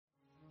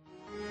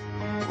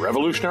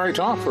Revolutionary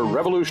talk for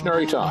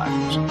revolutionary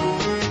times.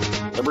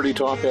 Liberty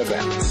Talk FM.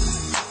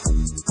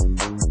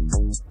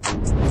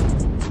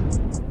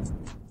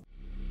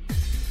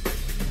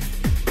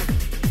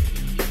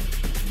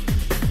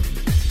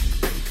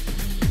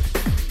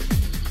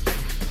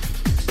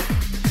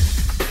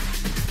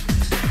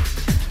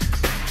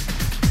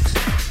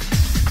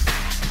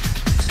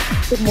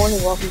 Good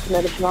morning. Welcome to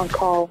Medicine on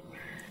Call.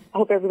 I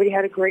hope everybody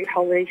had a great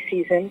holiday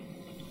season.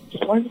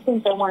 One of the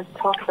things I wanted to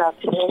talk about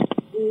today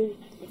is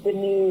the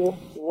new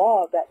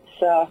law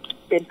that's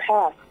been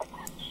passed,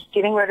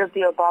 getting rid of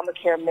the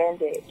Obamacare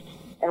mandate,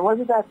 and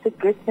whether that's a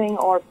good thing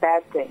or a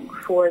bad thing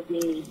for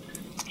the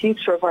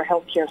future of our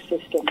healthcare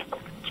system.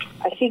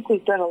 I think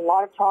we've done a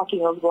lot of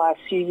talking over the last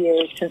few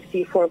years since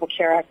the Affordable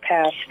Care Act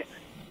passed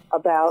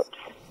about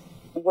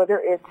whether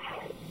it's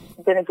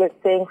been a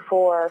good thing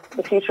for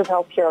the future of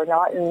healthcare or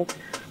not, and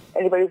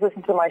anybody who's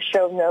listened to my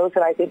show knows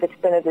that I think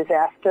it's been a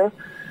disaster.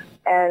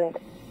 And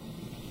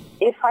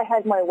if I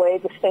had my way,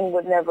 this thing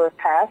would never have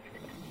passed.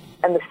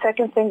 And the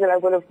second thing that I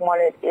would have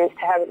wanted is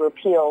to have it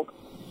repealed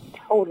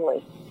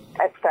totally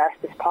as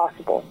fast as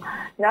possible.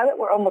 Now that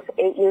we're almost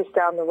 8 years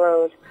down the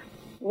road,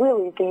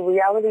 really the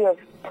reality of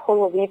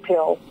total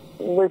repeal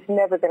was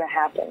never going to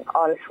happen,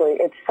 honestly.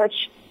 It's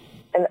such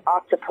an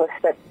octopus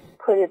that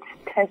put its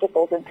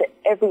tentacles into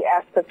every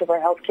aspect of our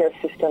healthcare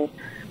system.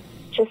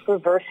 Just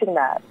reversing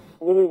that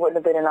really wouldn't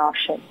have been an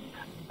option.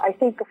 I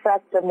think the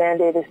fact the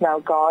mandate is now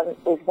gone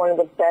is one of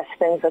the best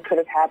things that could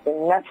have happened.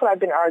 And that's what I've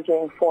been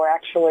arguing for,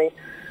 actually,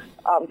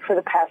 for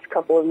the past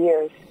couple of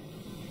years.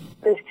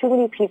 There's too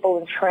many people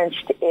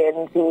entrenched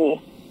in the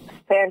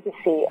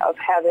fantasy of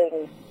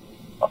having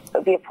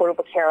the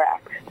Affordable Care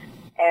Act.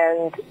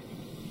 And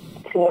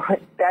I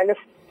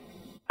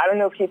don't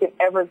know if you can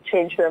ever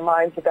change their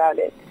minds about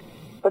it.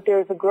 But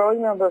there's a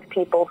growing number of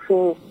people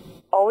who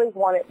all they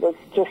wanted was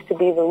just to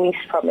be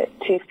released from it,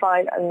 to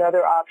find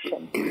another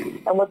option.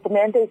 And what the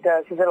mandate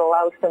does is it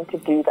allows them to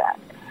do that.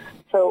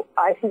 So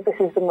I think this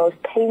is the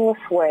most painless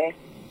way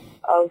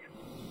of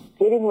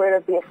getting rid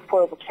of the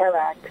Affordable Care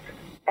Act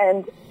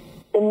and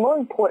more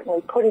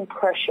importantly, putting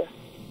pressure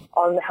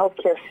on the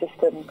healthcare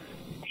system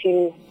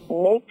to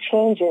make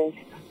changes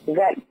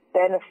that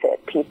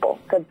benefit people,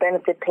 that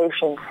benefit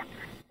patients.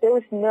 There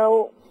was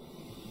no,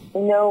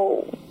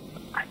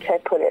 I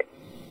can't put it,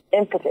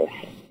 impetus,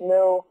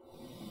 no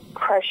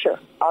pressure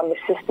on the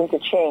system to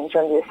change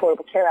under the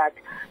Affordable Care Act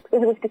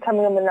because it was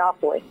becoming a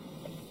monopoly.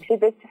 Too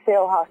big to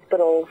fail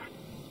hospitals,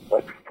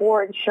 like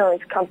 4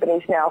 insurance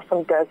companies now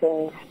from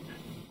dozens,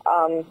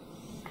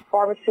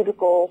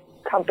 pharmaceutical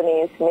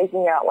companies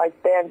making out like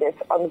bandits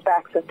on the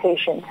backs of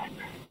patients.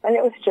 And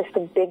it was just a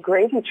big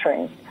gravy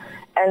train.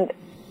 And,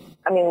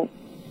 I mean,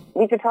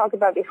 we could talk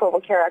about the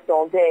Affordable Care Act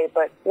all day,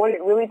 but what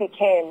it really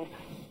became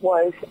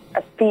was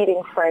a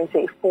feeding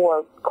frenzy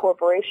for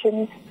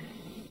corporations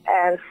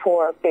and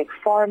for big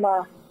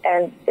pharma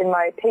and, in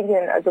my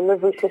opinion, a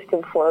delivery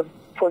system for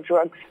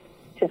drugs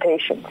to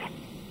patients.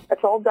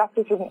 That's all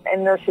doctors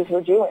and nurses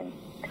were doing.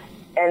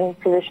 And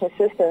physician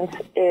assistants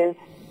is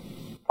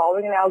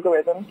following an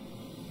algorithm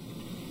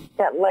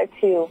that led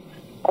to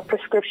a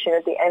prescription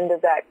at the end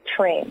of that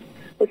train,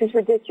 which is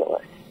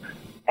ridiculous.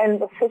 And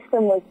the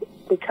system was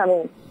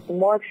becoming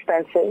more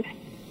expensive,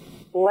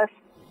 less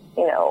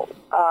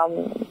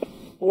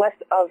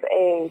of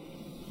a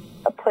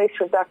place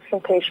where doctors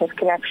and patients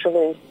can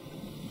actually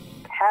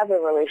have a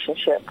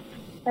relationship.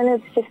 And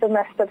it's just a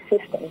messed up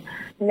system.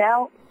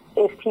 Now,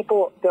 if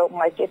people don't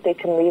like it, they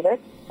can leave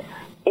it.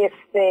 If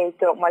they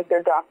don't like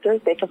their doctor,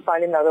 they can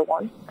find another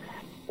one.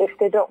 If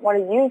they don't want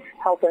to use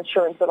health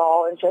insurance at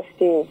all and just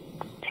do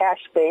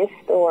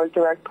cash-based or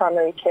direct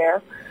primary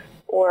care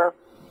or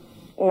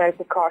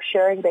medical cost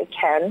sharing, they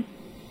can.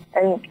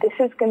 And this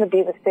is going to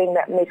be the thing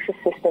that makes the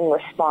system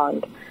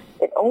respond.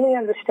 It only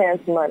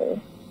understands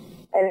money.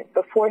 And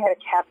before it had a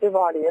captive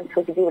audience,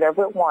 so it could do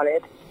whatever it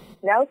wanted.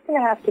 Now it's going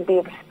to have to be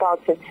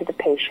responsive to the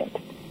patient.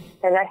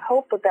 And I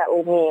hope what that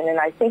will mean, and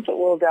I think it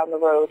will down the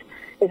road,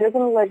 is they're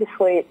going to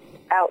legislate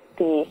out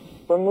the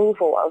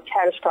removal of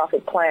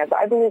catastrophic plans.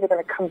 I believe they're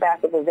going to come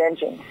back with a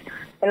vengeance.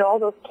 And all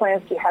those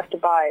plans you have to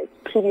buy,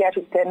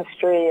 pediatric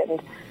dentistry and,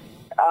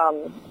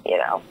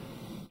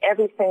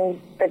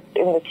 everything that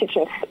in the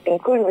kitchen,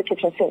 including the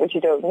kitchen sink, which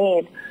you don't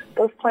need,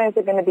 those plans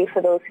are going to be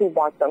for those who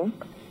want them.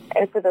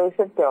 And for those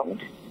that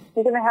don't,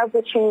 you're going to have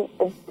the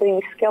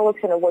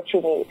skeleton of what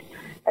you need.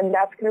 And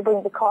that's going to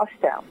bring the cost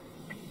down.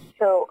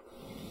 So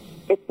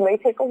it may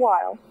take a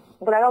while,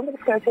 but I don't think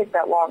it's going to take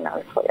that long,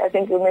 honestly. I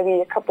think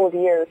maybe a couple of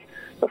years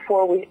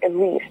before we, at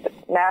least,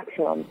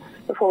 maximum,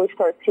 before we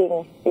start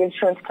seeing the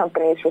insurance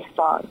companies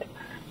respond.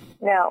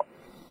 Now,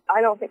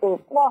 I don't think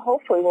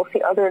hopefully we'll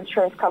see other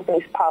insurance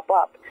companies pop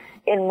up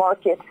in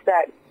markets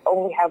that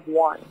only have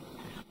one,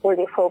 where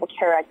the Affordable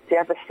Care Act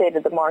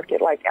devastated the market,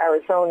 like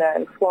Arizona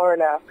and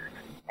Florida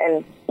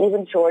and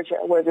even Georgia,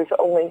 where there's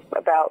only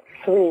about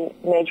 3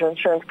 major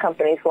insurance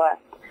companies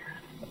left.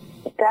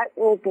 That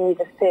will be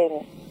the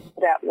thing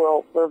that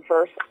will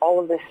reverse all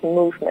of this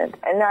movement.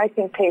 And I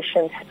think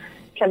patients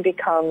can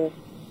become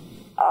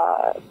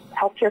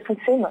healthcare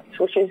consumers,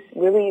 which is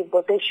really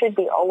what they should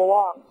be all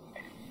along.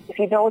 If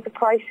you know what the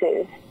price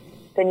is,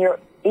 then you're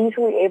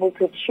easily able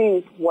to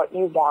choose what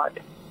you want.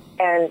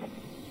 And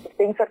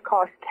things that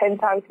cost 10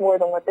 times more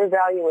than what their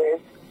value is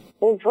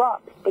will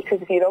drop,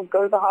 because if you don't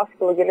go to the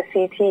hospital to get a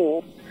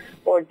CT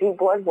or do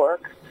blood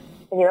work,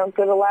 and you don't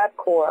go to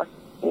LabCorp,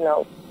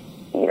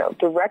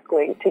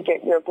 directly to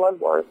get your blood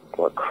work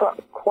or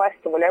Quest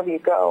or whatever you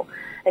go,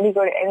 and you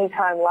go to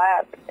Anytime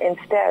Lab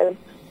instead,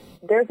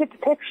 they'll get the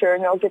picture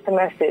and they'll get the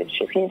message.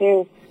 If you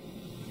do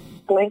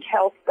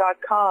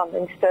blinkhealth.com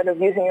instead of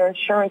using your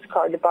insurance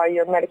card to buy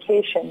your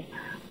medication,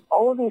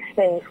 all of these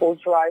things will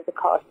drive the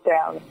cost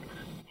down.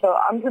 So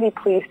I'm pretty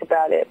pleased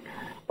about it.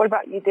 What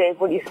about you, Dave?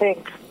 What do you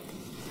think?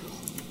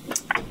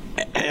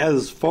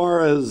 As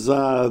far as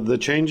the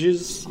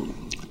changes,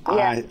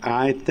 yeah.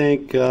 I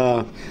think,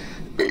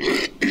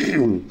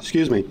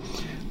 excuse me,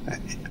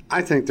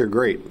 I think they're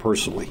great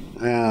personally,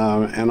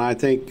 and I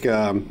think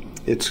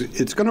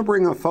it's going to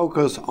bring a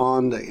focus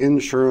on the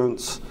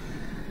insurance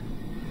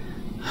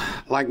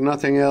like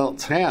nothing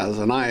else has.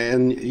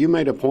 And you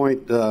made a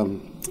point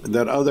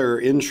that other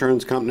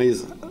insurance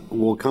companies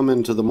will come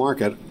into the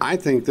market. I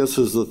think this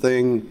is the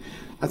thing.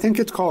 I think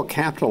it's called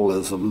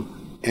capitalism.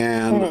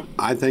 And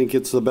I think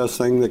it's the best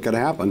thing that could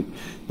happen,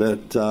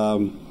 that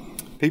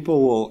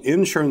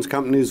insurance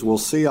companies will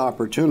see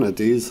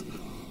opportunities,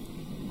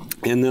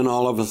 and then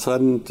all of a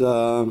sudden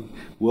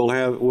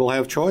we'll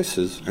have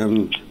choices,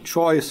 and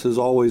choice is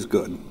always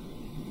good.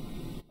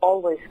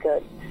 Always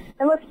good.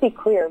 And let's be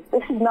clear,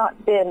 this has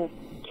not been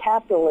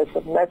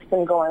capitalism that's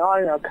been going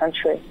on in our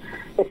country.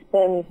 It's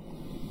been,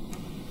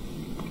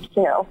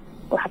 how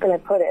can I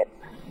put it?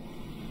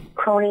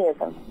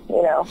 Cronyism.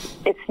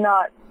 It's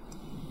not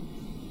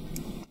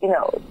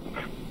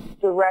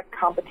direct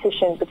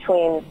competition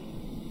between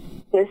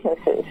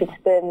businesses.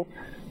 It's been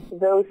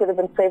those that have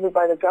been favored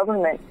by the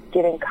government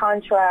getting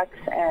contracts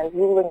and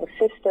ruling the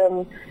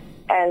system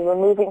and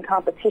removing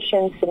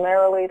competition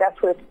summarily.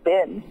 That's what it's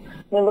been.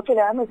 I mean, look at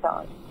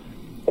Amazon.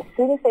 As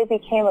soon as they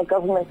became a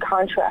government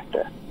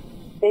contractor,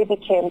 they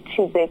became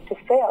too big to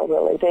fail,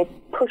 really. They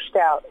pushed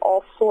out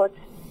all sorts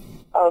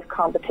of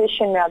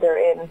competition. Now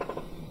they're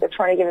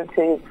trying to get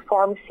into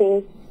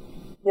pharmacy.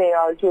 They're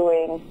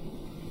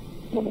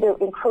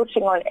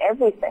encroaching on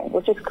everything,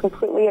 which is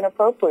completely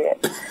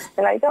inappropriate.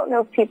 And I don't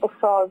know if people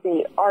saw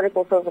the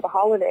articles over the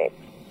holidays,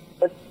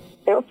 but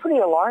they were pretty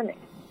alarming.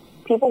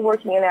 People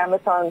working in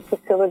Amazon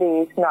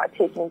facilities, not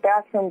taking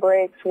bathroom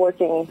breaks,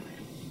 working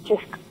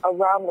just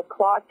around the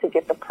clock to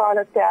get the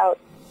product out.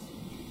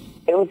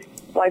 It was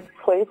like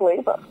slave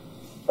labor.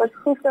 But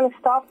who's going to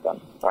stop them,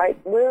 right?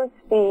 Where's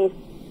the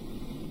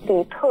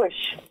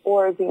push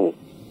or the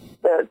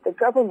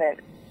government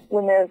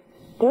when they're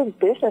doing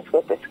business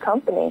with this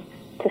company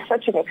to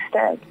such an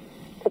extent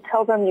to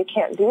tell them you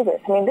can't do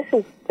this? I mean, this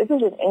is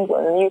in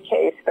England, in the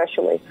UK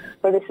especially,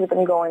 where this has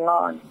been going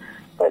on.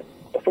 But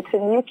if it's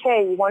in the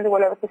UK, you wonder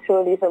what other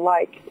facilities are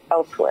like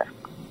elsewhere,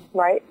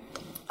 right?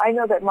 I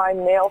know that my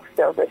mail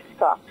service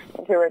stopped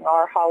during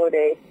our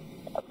holiday,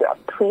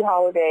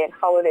 pre-holiday and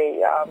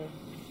holiday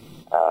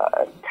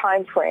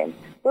time frame.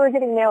 We were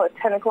getting mail at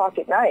 10 o'clock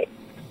at night,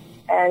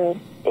 and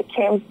it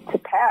came to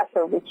pass,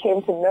 or we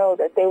came to know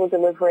that they were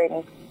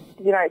delivering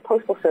the United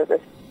Postal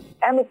Service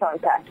Amazon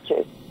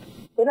packages.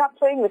 They're not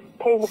paying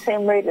the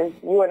same rate as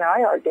you and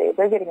I are, Dave.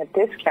 They're getting a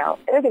discount.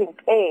 They're getting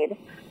paid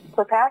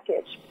per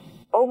package,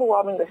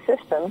 overwhelming the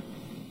system,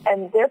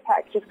 and their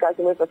packages got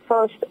delivered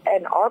first,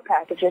 and our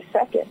packages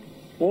second.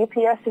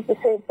 UPS is the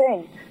same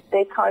thing.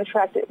 They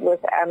contracted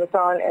with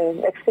Amazon,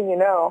 and next thing you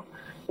know,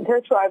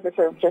 their drivers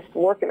are just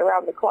working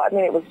around the clock. I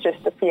mean, it was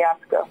just a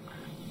fiasco.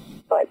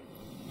 But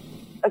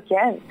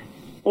again,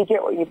 you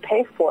get what you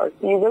pay for.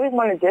 Do you really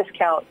want a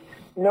discount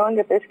knowing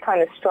that this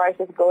kind of strife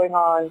is going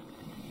on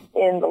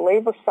in the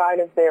labor side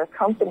of their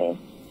company?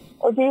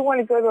 Or do you want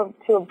to go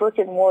to a brick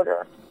and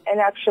mortar and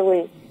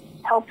actually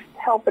help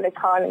an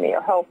economy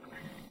or help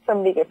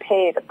somebody get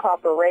paid a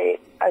proper rate?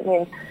 I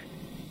mean,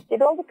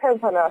 it all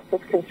depends on us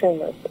as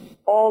consumers,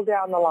 all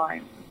down the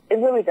line. It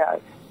really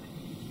does.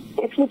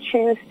 If you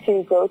choose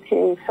to go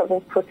to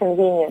something for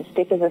convenience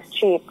because it's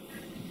cheap,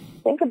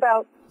 think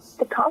about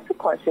the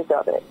consequences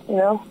of it.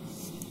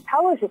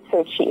 How is it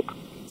so cheap?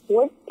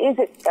 What is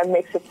it that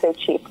makes it so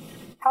cheap?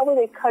 How are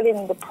they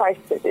cutting the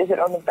prices? Is it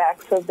on the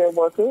backs of their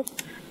workers?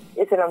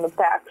 Is it on the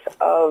backs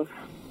of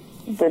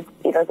the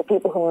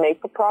people who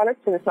make the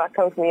product? And it's not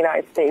coming from the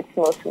United States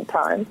most of the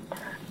time.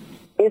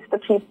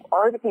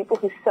 Are the people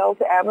who sell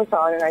to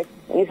Amazon, and I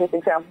used this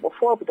example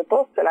before, but the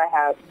book that I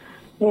have,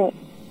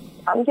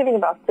 I'm giving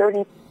about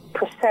 30%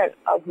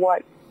 of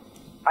what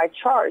I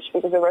charge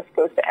because the rest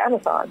goes to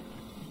Amazon.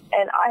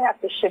 And I have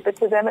to ship it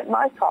to them at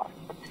my cost.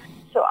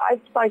 So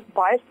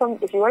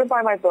if you want to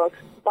buy my books,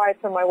 buy it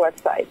from my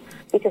website,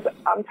 because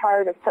I'm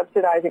tired of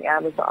subsidizing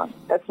Amazon.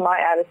 That's my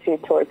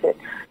attitude towards it.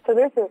 So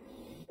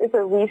there's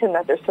a reason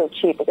that they're so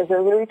cheap, because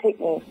they're really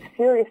taking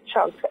serious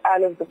chunks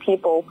out of the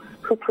people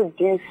who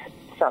produce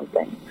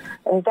something.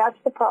 And that's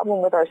the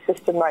problem with our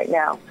system right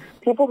now.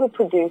 People who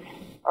produce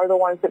are the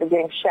ones that are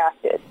getting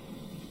shafted.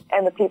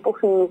 And the people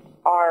who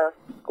are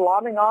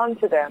glomming on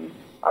to them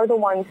are the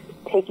ones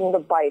taking the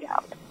bite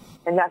out.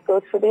 And that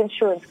goes for the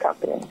insurance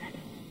companies.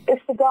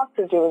 It's the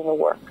doctor doing the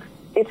work.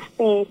 It's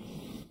the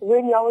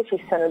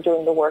radiology center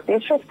doing the work. The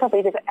insurance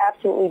company does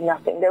absolutely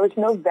nothing. There is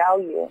no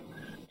value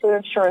to an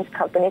insurance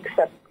company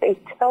except they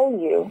tell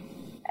you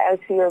as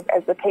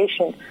the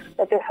patient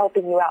that they're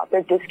helping you out.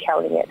 They're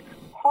discounting it.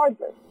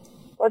 Hardly.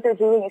 What they're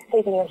doing is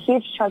taking a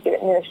huge chunk of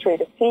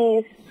administrative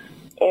fees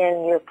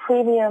and your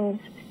premiums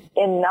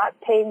and not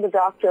paying the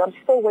doctor. I'm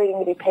still waiting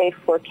to be paid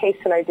for a case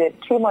that I did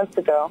 2 months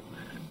ago.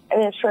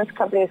 And the insurance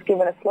company has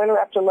given us letter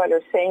after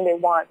letter saying they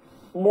want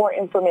more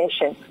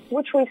information,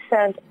 which we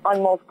sent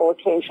on multiple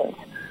occasions.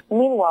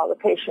 Meanwhile, the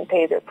patient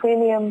paid their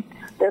premium.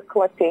 They're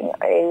collecting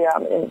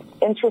an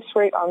interest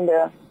rate on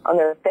their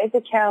bank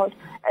account,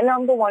 and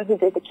I'm the one who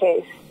did the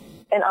case,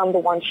 and I'm the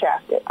one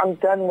shafted. I'm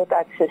done with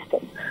that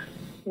system.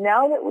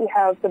 Now that we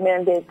have the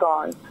mandate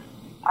gone,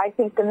 I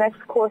think the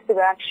next course of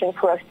action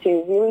for us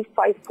to really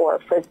fight for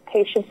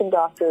patients and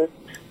doctors,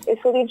 is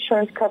for the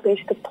insurance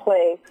companies to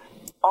play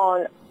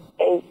on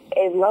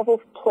a level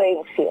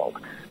playing field.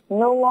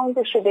 No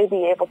longer should they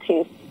be able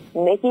to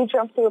make you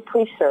jump through a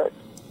pre-cert,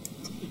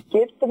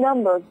 get the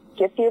number,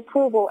 get the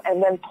approval,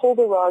 and then pull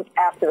the rug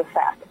after the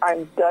fact.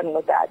 I'm done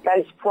with that. That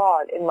is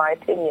fraud, in my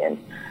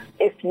opinion.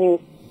 If you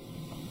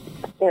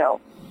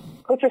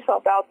put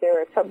yourself out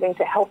there as something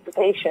to help the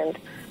patient,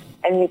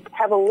 and you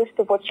have a list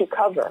of what you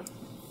cover,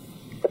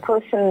 the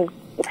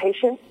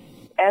patient,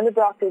 and the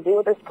doctor do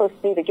what they're supposed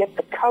to do to get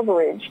the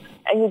coverage,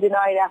 and you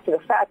deny it after the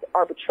fact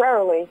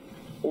arbitrarily,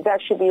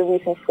 that should be a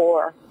reason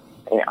for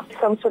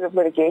some sort of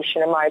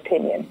litigation, in my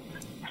opinion.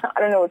 I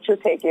don't know what your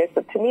take is,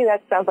 but to me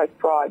that sounds like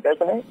fraud,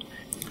 doesn't it?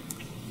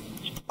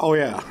 Oh,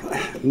 yeah.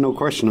 No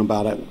question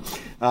about it.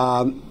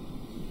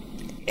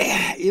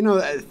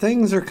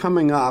 Things are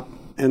coming up,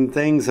 and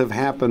things have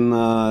happened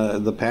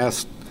the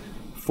past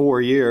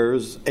 4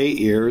 years, 8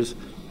 years,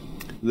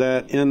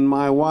 that in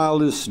my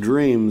wildest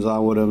dreams I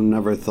would have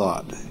never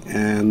thought.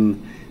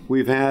 And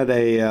we've had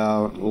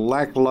a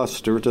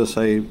lackluster,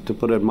 to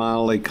put it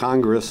mildly,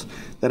 Congress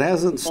that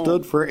hasn't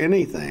stood for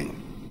anything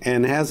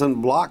and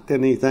hasn't blocked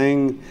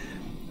anything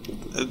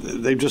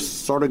they've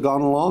just sort of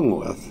gone along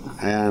with.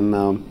 And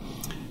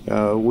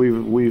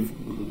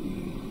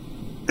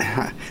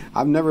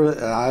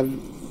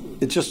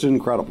it's just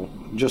incredible,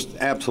 just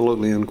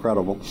absolutely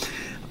incredible.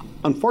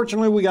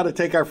 Unfortunately, we got to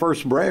take our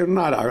first break.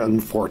 Not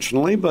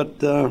unfortunately,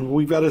 but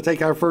we've got to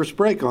take our first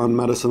break on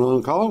Medicine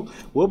on Call.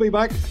 We'll be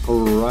back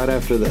right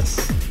after this.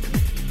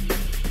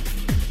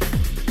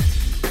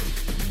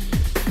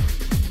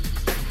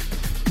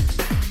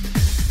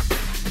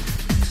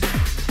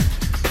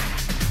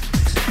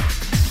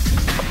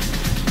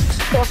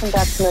 Welcome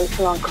back to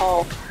Medicine on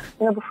Call.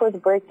 Before the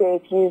break,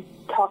 Dave, you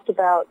talked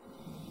about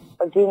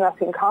a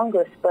do-nothing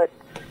Congress, but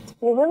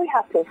you really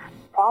have to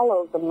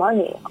follow the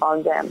money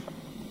on them.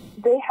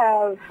 They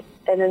have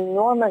an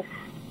enormous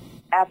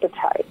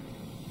appetite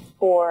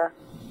for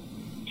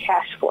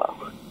cash flow.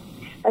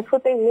 That's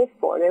what they live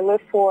for. They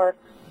live for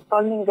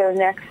funding their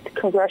next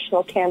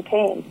congressional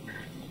campaign.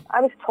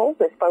 I was told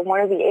this by one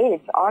of the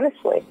aides,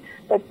 honestly.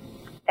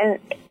 And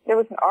there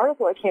was an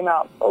article that came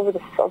out over the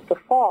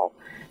fall.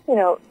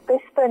 They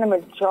spend a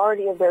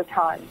majority of their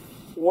time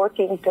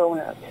working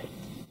donors,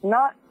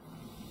 not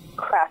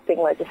crafting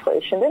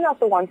legislation. They're not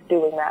the ones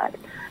doing that.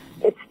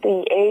 It's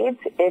the aides,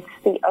 it's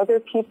the other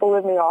people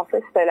in the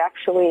office that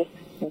actually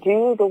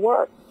do the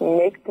work,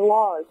 make the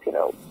laws,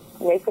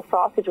 make the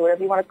sausage,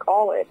 whatever you want to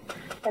call it.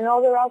 And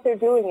all they're out there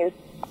doing is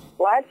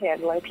glad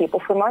handling people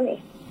for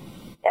money.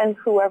 And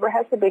whoever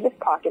has the biggest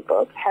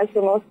pocketbook has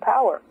the most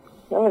power.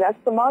 Remember,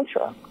 that's the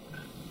mantra.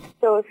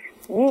 So if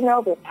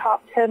the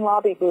top 10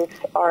 lobby groups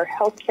are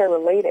healthcare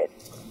related,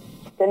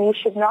 then you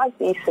should not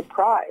be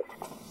surprised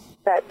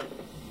that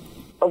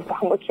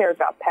Obamacare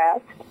got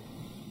passed,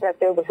 that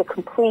there was a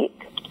complete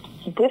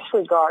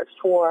disregard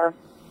for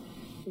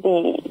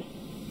the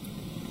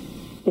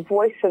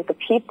voice of the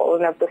people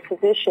and of the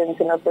physicians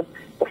and of the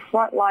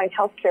frontline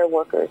healthcare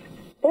workers.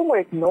 They were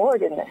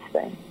ignored in this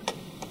thing.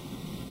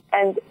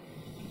 And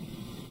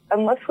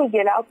unless we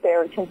get out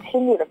there and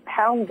continue to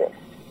pound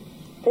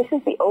this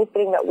is the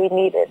opening that we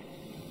needed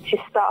to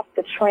stop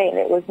the train.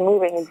 It was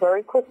moving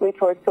very quickly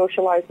towards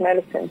socialized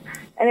medicine,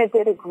 and it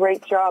did a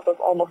great job of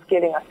almost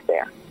getting us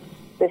there.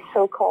 This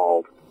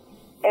so-called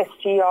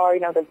SGR,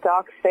 the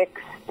Doc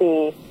Fix,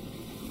 the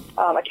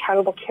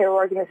accountable care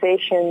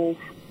organizations,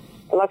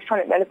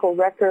 electronic medical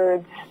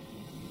records,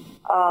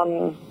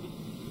 the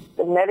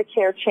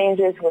Medicare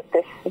changes with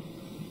this,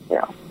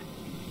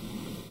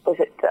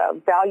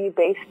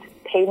 value-based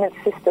payment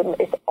system.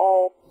 It's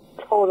all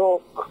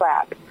total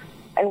crap.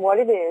 And what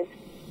it is,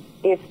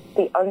 it's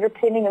the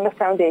underpinning and the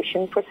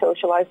foundation for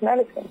socialized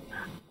medicine,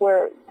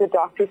 where the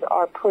doctors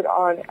are put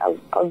on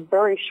a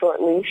very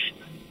short leash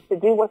to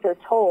do what they're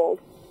told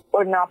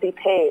or not be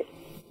paid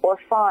or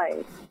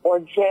fined or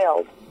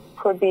jailed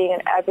for being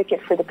an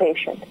advocate for the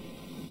patient.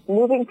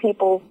 Moving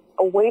people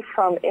away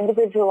from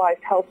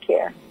individualized health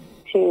care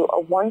to a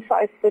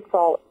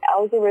one-size-fits-all,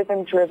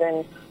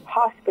 algorithm-driven,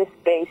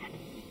 hospice-based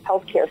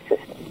healthcare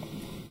system,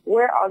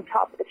 where on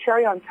top, the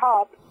cherry on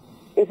top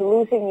is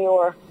losing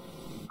your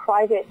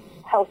private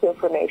health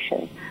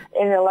information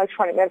in an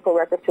electronic medical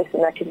record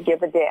system that can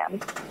give a damn,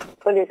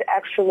 but is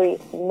actually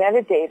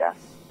metadata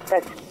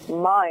that's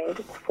mined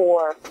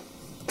for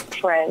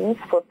trends,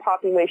 for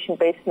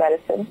population-based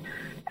medicine,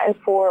 and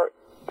for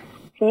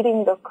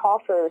feeding the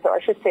coffers, or I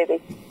should say,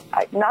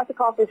 not the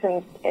coffers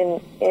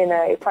in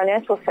a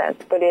financial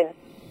sense, but in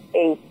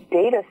a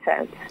data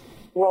sense.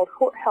 World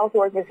Health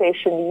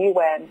Organization, the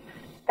UN,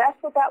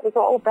 that's what that was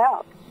all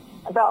about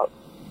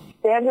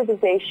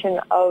standardization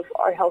of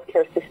our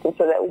healthcare system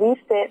so that we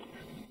fit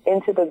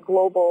into the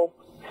global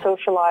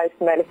socialized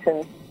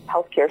medicine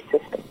healthcare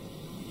system.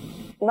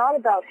 It's not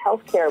about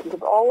healthcare. It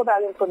was all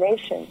about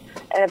information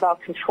and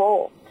about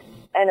control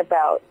and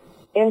about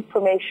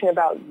information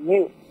about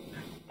you.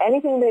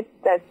 Anything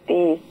that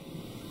the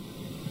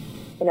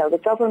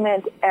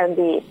government and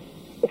the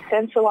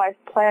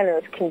centralized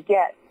planners can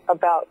get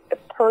about a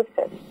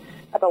person,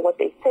 about what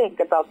they think,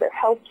 about their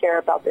health care,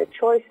 about their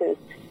choices.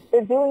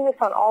 They're doing this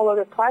on all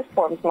other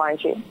platforms,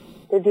 mind you.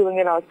 They're doing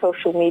it on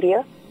social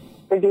media.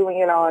 They're doing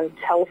it on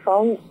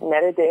telephone,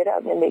 metadata. I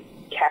mean, they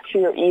capture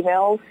your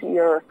emails,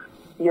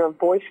 your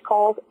voice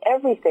calls,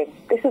 everything.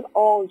 This is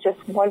all just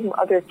one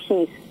other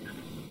piece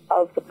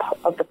of the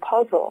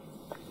puzzle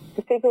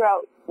to figure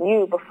out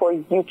you before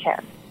you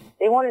can.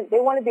 They want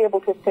to be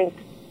able to think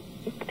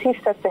 2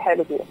 steps ahead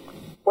of you.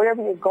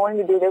 Whatever you're going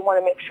to do, they want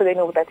to make sure they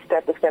know what that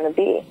step is going to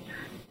be.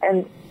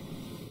 And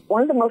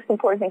one of the most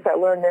important things I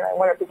learned when I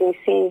went up to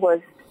D.C. was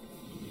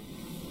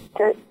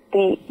that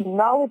the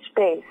knowledge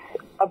base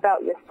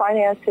about your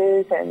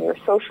finances and your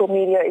social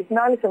media is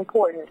not as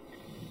important,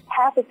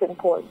 half as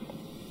important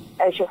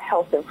as your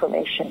health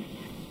information.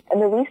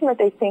 And the reason that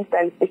they think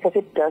that is because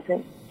it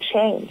doesn't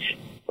change,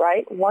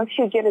 right? Once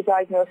you get a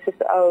diagnosis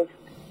of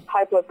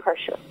high blood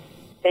pressure,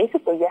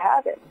 basically you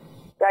have it.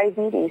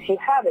 Diabetes, you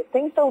have it.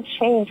 Things don't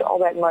change all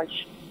that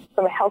much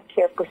from a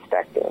healthcare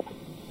perspective,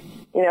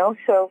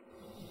 So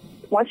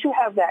once you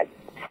have that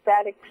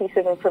static piece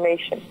of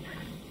information,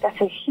 that's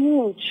a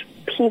huge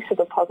piece of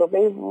the puzzle.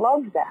 They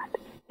love that.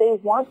 They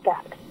want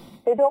that.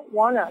 They don't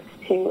want us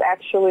to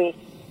actually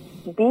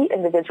be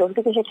individuals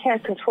because you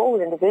can't control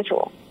an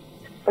individual,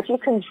 but you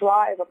can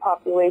drive a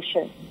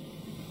population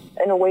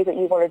in a way that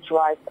you want to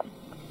drive them.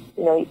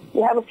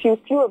 You have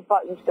fewer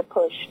buttons to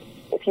push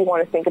if you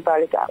want to think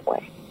about it that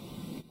way.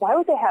 Why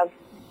would they have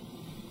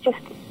just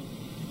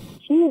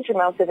huge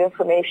amounts of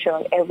information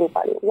on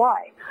everybody?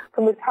 Why?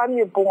 From the time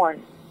you're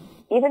born,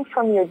 even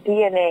from your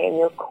DNA and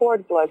your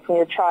cord blood from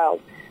your child,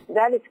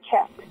 that is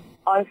kept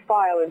on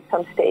file in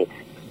some states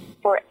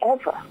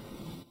forever.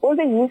 What are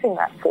they using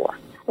that for?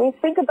 I mean,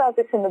 think about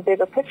this in the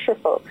bigger picture,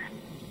 folks.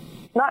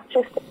 Not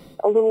just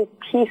a little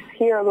piece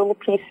here, a little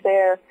piece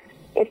there.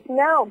 It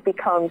now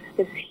becomes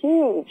this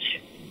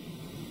huge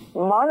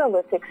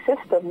monolithic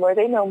system where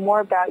they know more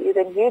about you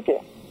than you do.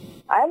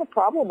 I have a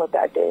problem with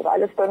that, Dave. I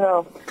just don't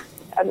know.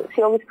 I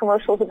see all these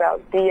commercials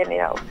about DNA,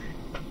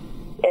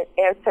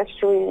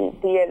 ancestry,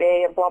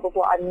 DNA, and blah, blah,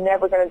 blah. I'm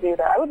never going to do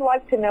that. I would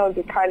like to know.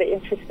 It'd be kind of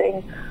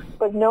interesting.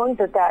 But knowing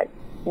that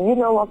you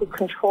no longer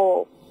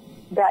control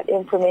that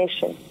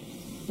information,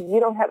 you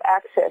don't have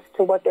access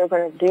to what they're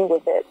going to do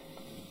with it,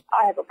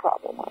 I have a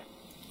problem with.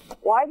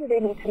 Why do they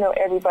need to know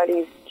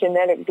everybody's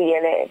genetic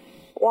DNA?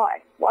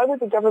 Why? Why would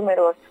the government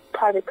or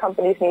private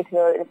companies need to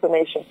know that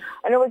information?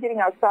 I know we're getting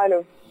outside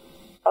of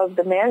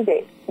the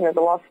mandate, the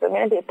loss of the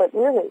mandate, but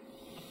really,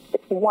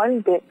 it's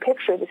one big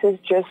picture. This is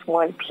just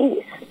one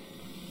piece.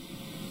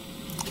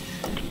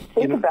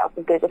 Think about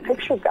the bigger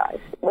picture, guys.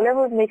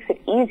 Whatever makes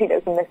it easy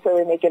doesn't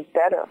necessarily make it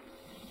better,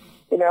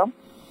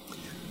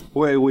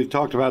 Well, we've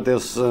talked about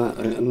this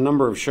a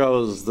number of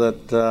shows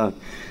that,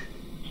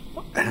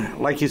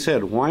 like you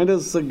said, why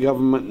does the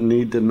government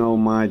need to know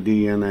my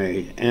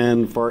DNA?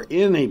 And for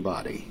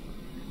anybody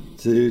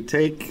to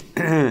take...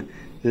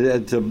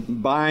 to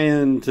buy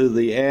into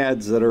the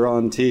ads that are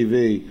on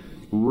TV,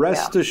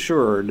 rest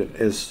assured,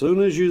 as soon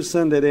as you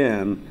send it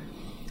in,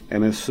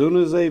 and as soon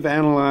as they've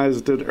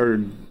analyzed it or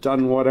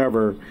done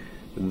whatever,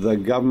 the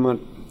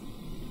government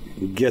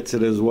gets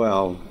it as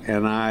well.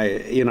 And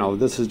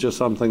this is just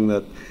something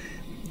that,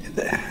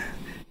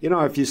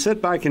 if you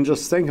sit back and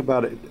just think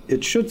about it,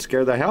 it should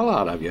scare the hell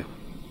out of you.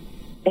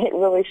 It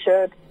really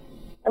should.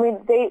 I mean,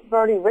 they've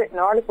already written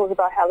articles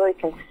about how they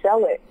can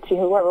sell it to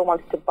whoever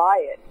wants to buy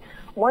it.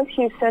 Once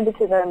you send it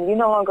to them, you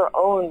no longer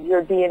own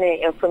your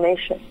DNA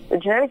information. The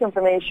genetic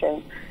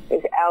information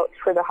is out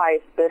for the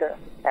highest bidder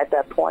at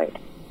that point.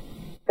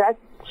 That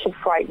should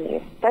frighten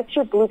you. That's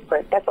your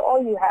blueprint. That's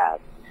all you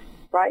have,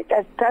 right?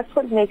 That's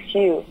what makes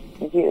you,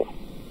 you.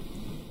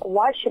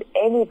 Why should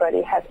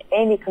anybody have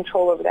any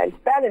control over that?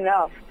 It's bad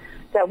enough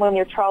that when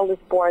your child is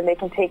born, they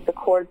can take the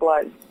cord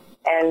blood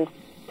and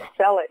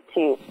sell it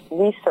to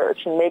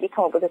research and maybe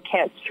come up with a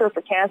cure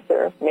for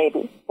cancer,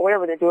 maybe, or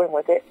whatever they're doing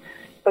with it.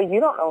 But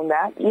you don't own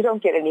that. You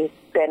don't get any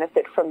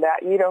benefit from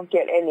that. You don't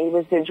get any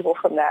residual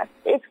from that.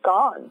 It's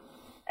gone.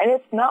 And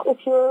it's not with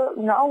your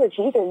knowledge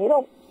either. You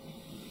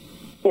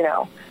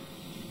don't,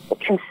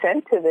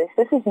 consent to this.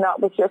 This is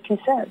not with your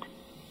consent.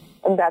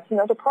 And that's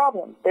another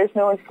problem. There's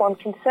no informed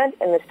consent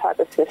in this type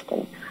of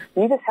system.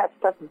 You just have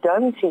stuff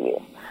done to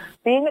you.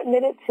 Being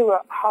admitted to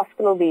a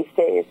hospital these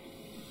days,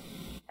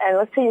 and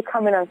let's say you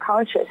come in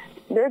unconscious,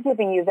 they're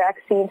giving you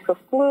vaccines for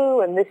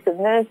flu and this and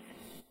this.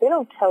 They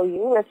don't tell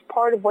you. That's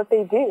part of what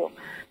they do.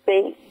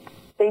 They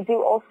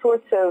do all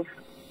sorts of,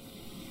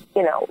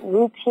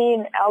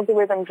 routine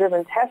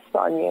algorithm-driven tests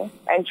on you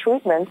and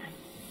treatments,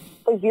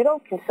 but you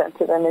don't consent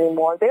to them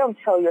anymore. They don't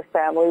tell your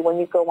family when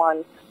you go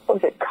on,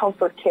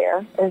 Comfort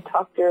Care, as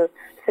Dr.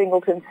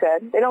 Singleton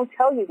said. They don't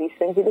tell you these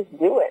things. You just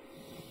do it.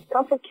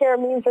 Comfort Care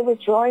means they're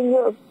withdrawing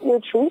your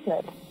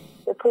treatment.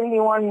 They're putting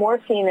you on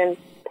morphine and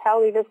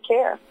palliative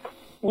care.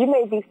 You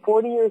may be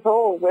 40 years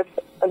old with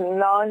a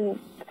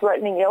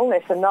non-threatening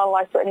illness, a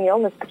non-life-threatening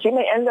illness, but you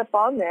may end up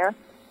on there,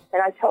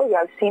 and I tell you,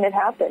 I've seen it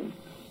happen.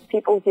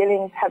 People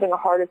having a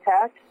heart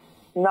attack,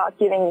 not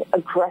getting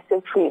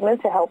aggressive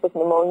treatment to help with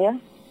pneumonia.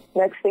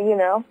 Next thing you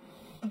know,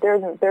 they're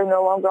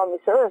no longer on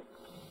this earth.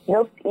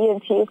 No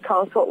ENT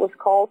consult was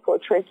called for a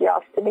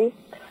tracheostomy.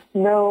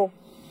 No,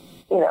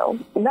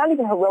 not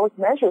even heroic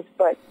measures,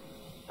 but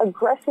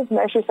aggressive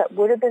measures that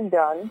would have been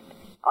done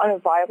on a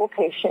viable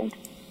patient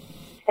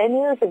 10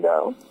 years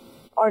ago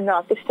are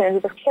not the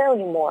standard of care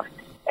anymore.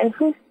 And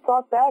who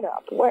thought that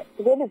up? Where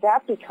did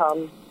that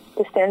become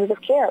the standard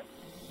of care?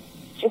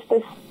 Just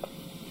this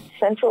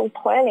central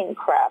planning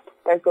crap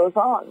that goes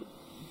on.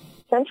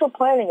 Central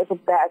planning is a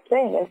bad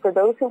thing, and for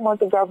those who want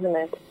the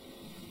government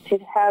to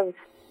have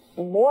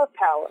more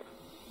power,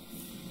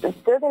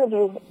 they're going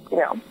to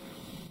be,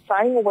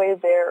 signing away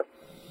their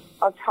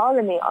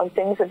autonomy on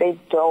things that they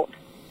don't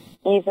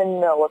even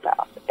know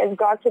about. And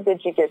God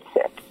forbid you get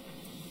sick.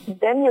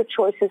 Then your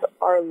choices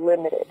are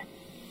limited.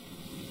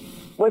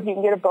 Whether you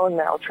can get a bone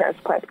marrow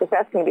transplant, because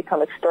that's going to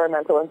become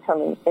experimental in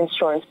some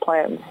insurance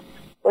plans.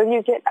 Whether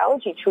you get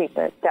allergy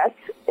treatment, that's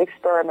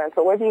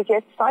experimental. Whether you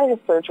get sinus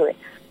surgery,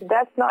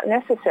 that's not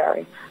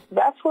necessary.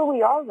 That's where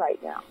we are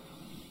right now.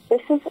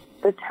 This is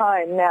the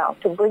time now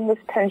to bring this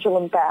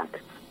pendulum back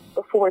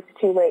before it's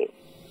too late.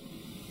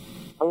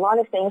 A lot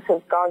of things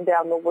have gone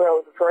down the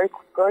road very,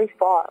 very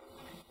far,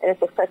 and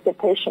it's affected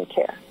patient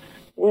care.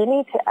 We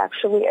need to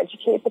actually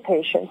educate the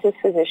patients as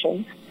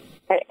physicians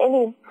and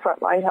any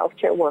frontline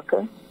healthcare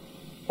worker.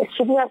 It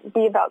should not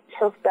be about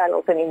turf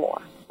battles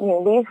anymore.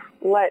 We've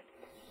let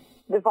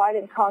divide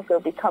and conquer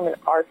become an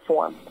art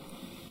form.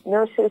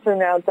 Nurses are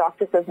now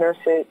doctors of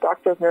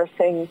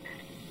nursing.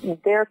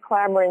 They're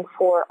clamoring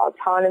for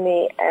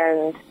autonomy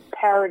and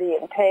parity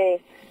in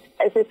pay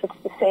as if it's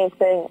the same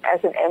thing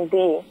as an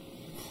MD.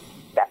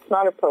 That's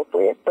not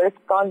appropriate, but it's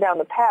gone down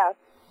the path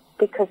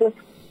because of,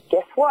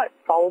 guess what?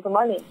 Follow the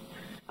money.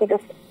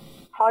 Because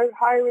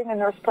hiring a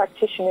nurse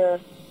practitioner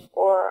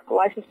or a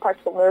licensed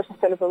practical nurse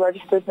instead of a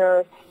registered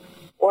nurse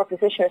or a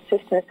physician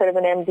assistant instead of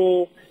an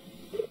MD,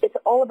 it's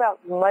all about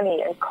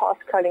money and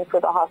cost cutting for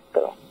the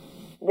hospital.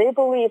 They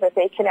believe that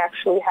they can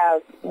actually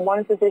have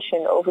one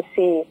physician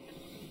oversee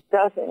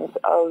dozens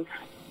of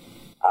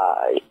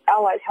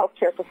allied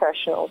healthcare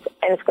professionals,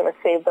 and it's going to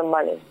save them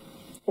money.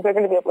 They're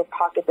going to be able to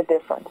pocket the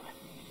difference.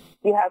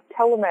 You have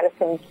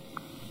telemedicine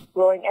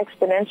growing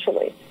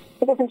exponentially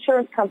because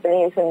insurance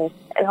companies and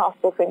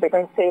hospitals think they're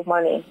going to save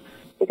money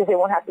because they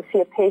won't have to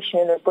see a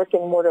patient in a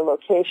brick-and-mortar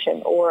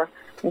location or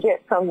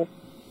get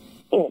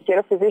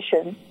a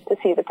physician to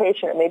see the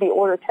patient and maybe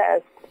order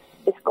tests.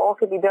 This all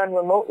could be done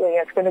remotely,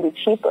 and it's going to be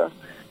cheaper,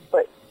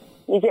 but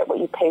you get what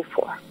you pay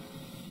for.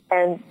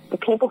 And the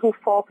people who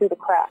fall through the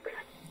cracks,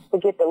 who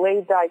get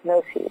delayed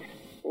diagnoses,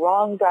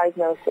 wrong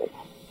diagnosis,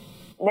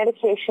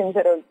 medications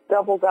that are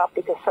doubled up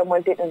because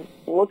someone didn't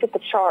look at the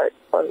chart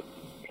or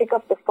pick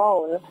up the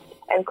phone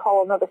and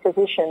call another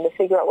physician to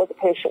figure out what the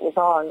patient was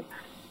on.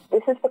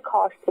 This is the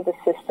cost to the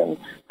system,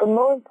 but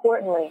more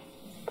importantly,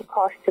 the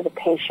cost to the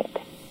patient.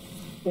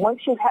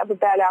 Once you have a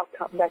bad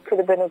outcome that could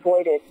have been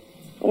avoided,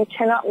 you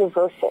cannot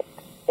reverse it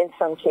in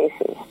some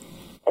cases.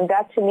 And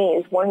that, to me,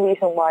 is one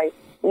reason why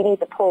we need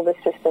to pull this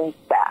system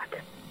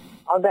back.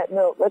 On that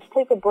note, let's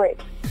take a break.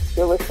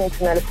 You're listening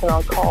to Medicine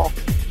on Call.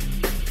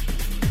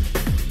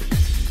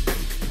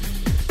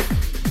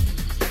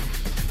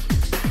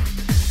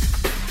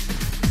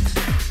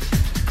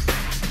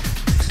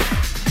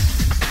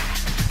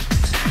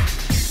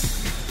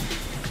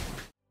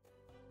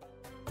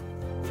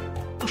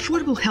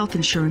 Affordable health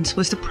insurance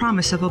was the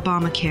promise of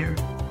Obamacare.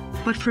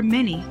 But for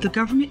many, the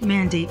government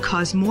mandate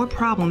caused more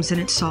problems than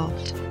it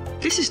solved.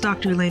 This is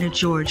Dr. Elena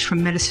George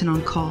from Medicine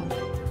on Call,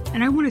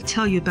 and I want to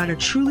tell you about a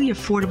truly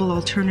affordable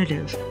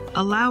alternative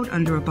allowed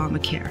under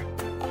Obamacare,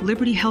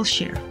 Liberty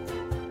HealthShare.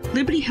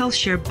 Liberty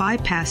HealthShare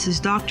bypasses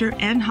doctor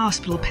and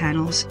hospital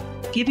panels,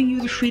 giving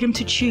you the freedom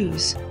to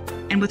choose.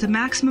 And with a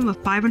maximum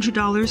of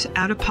 $500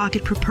 out of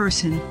pocket per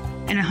person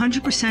and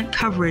 100%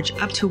 coverage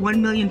up to $1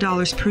 million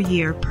per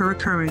year per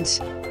occurrence,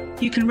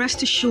 you can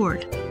rest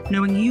assured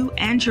knowing you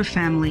and your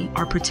family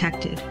are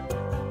protected.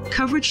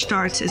 Coverage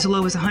starts as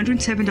low as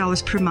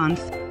 $107 per month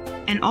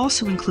and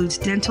also includes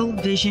dental,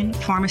 vision,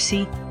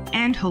 pharmacy,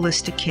 and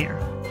holistic care.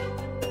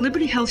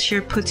 Liberty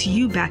HealthShare puts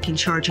you back in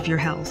charge of your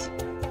health.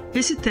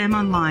 Visit them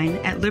online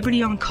at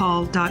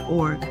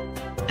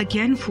libertyoncall.org.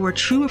 Again, for a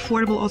true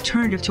affordable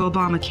alternative to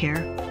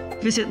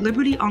Obamacare, visit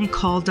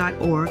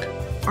libertyoncall.org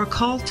or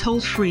call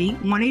toll-free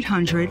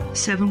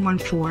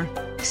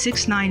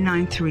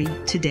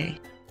 1-800-714-6993 today.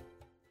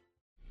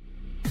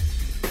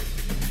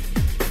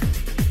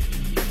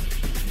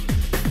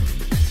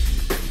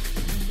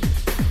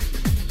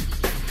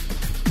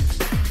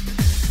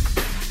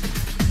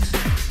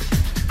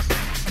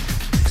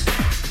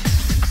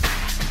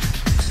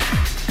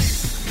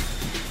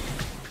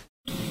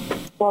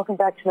 Welcome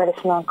back to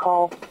Medicine on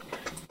Call.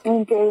 I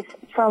mean, Dave,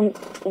 from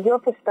your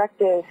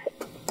perspective,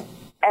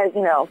 as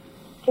you know,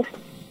 just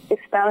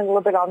expounding a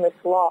little bit on this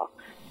law,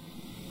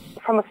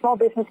 from a small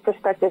business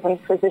perspective and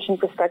physician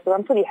perspective,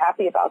 I'm pretty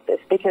happy about this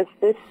because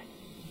this,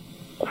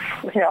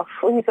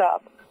 frees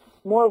up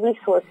more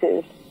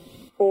resources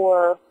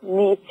for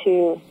me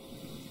to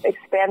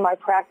expand my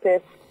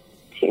practice,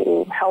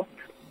 to help,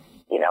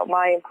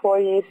 my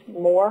employees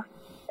more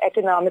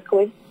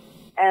economically,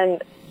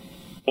 and,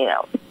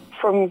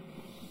 from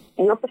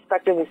your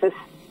perspective,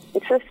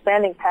 it's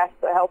expanding past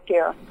the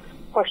healthcare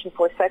question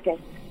for a second.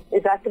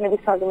 Is that going to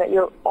be something that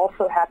you're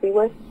also happy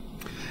with?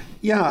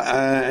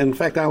 Yeah. In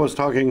fact, I was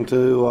talking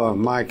to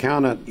my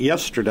accountant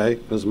yesterday,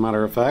 as a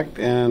matter of fact,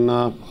 and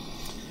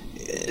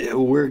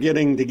we're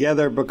getting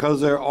together because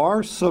there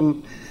are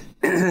some,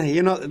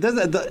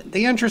 the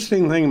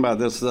interesting thing about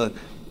this, the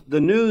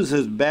news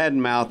has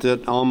badmouthed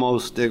it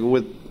almost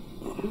with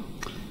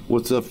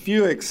a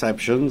few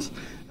exceptions.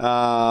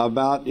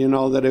 About,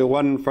 that it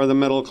wasn't for the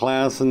middle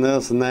class and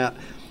this and that.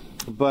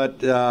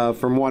 But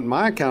from what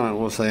my accountant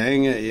was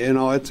saying,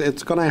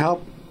 it's going to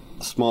help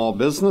small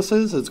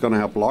businesses. It's going to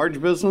help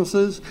large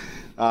businesses.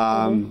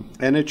 And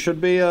it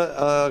should be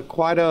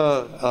quite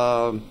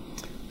a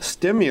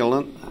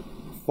stimulant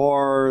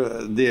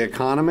for the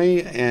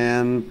economy.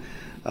 And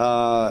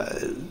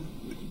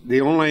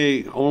the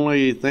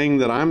only thing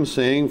that I'm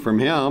seeing from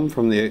him,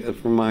 from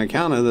my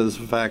accountant, is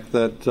the fact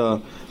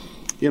that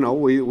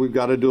we've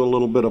got to do a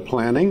little bit of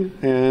planning,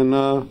 and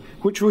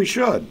which we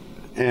should.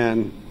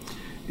 And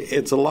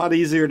it's a lot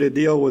easier to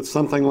deal with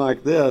something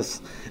like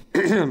this,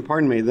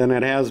 pardon me, than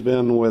it has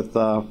been with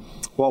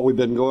what we've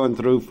been going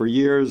through for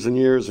years and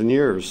years and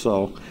years.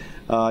 So,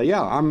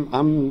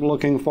 I'm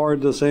looking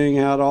forward to seeing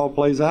how it all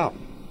plays out.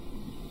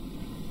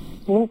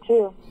 Me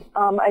too.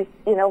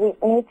 We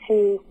need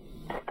to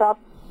stop,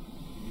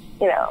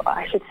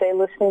 I should say,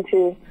 listening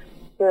to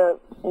the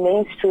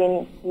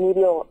mainstream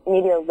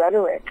media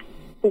rhetoric,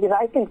 because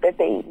I think that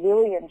they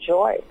really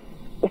enjoy,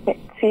 it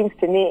seems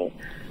to me,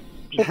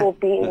 people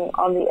being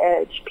on the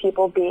edge,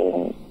 people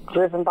being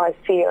driven by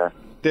fear,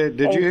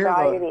 Did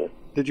anxiety.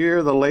 Did you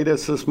hear the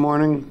latest this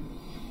morning?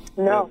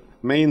 No.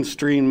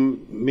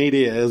 Mainstream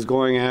media is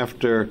going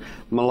after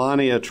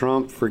Melania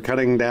Trump for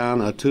cutting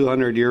down a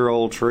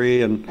 200-year-old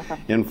tree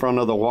in front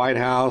of the White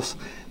House.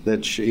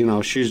 That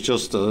she's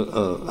just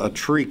a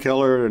tree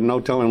killer, and no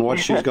telling what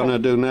she's going to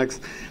do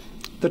next.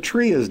 The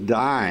tree is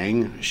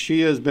dying.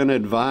 She has been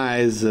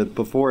advised that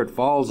before it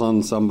falls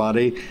on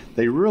somebody,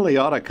 they really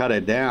ought to cut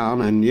it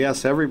down. And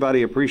yes,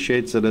 everybody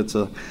appreciates that it's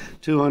a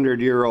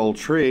 200-year-old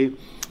tree,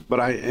 but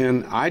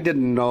I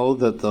didn't know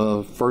that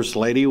the First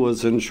Lady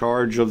was in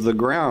charge of the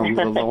grounds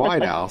of the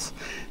White House.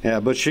 Yeah,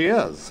 but she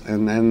is,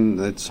 and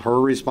it's her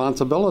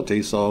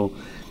responsibility. So,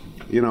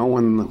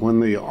 when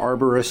the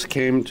arborist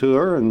came to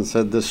her and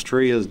said this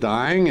tree is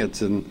dying,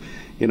 it's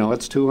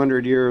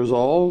 200 years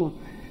old.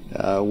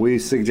 We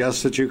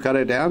suggest that you cut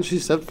it down. She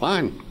said,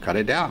 fine, cut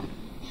it down.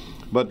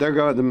 But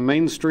the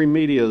mainstream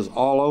media is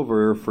all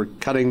over for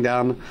cutting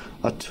down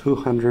a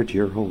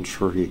 200-year-old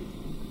tree.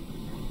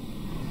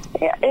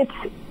 Yeah, they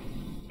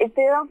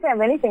don't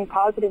have anything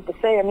positive to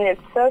say. I mean,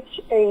 it's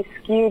such a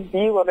skewed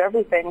view of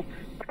everything.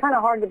 It's kind of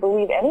hard to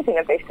believe anything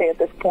that they say at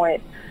this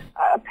point.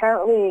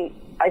 Apparently,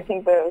 I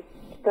think the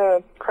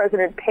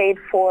president paid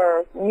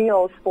for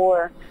meals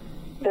for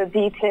the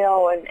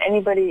detail and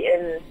anybody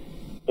in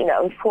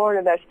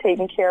Florida that's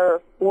taking care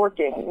of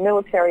working,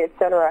 military,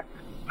 etc.,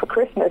 for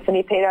Christmas, and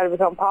he paid out of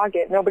his own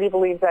pocket. Nobody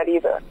believes that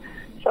either.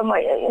 So I'm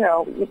like,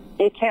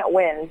 you can't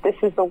win. This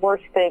is the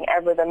worst thing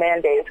ever, the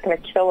mandate. It's going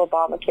to kill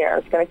Obamacare.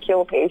 It's going to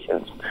kill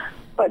patients.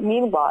 But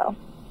meanwhile,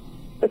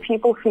 the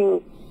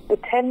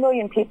 10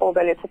 million people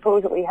that it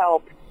supposedly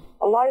helped,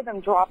 a lot of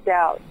them dropped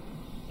out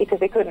because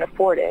they couldn't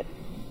afford it,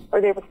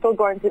 or they were still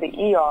going to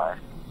the ER,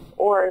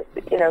 or,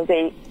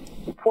 they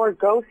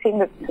forego seeing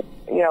the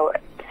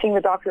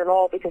doctor at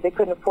all because they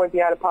couldn't afford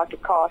the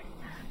out-of-pocket costs.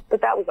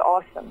 But that was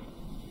awesome.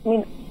 I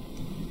mean,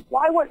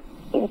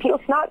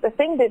 the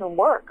thing didn't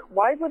work.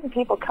 Why wouldn't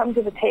people come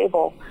to the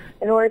table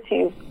in order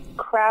to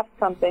craft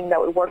something that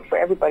would work for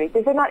everybody?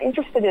 Because they're not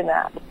interested in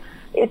that.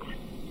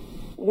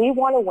 We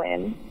want to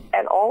win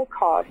at all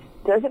costs.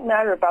 Doesn't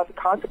matter about the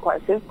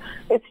consequences.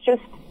 It's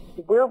just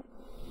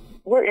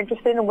we're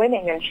interested in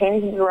winning and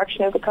changing the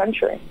direction of the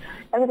country.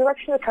 And the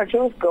direction of the country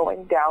was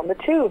going down the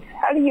tubes.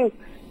 How do you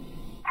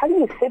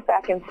sit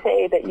back and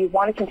say that you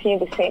want to continue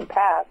the same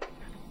path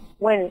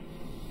when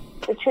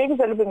the changes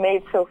that have been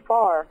made so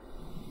far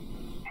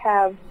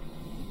have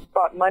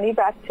brought money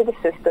back to the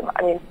system.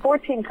 I mean,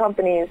 14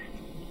 companies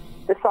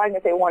deciding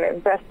that they want to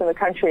invest in the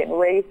country and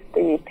raise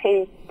the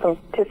pay to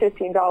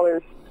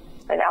 $15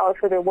 an hour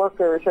for their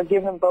workers or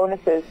give them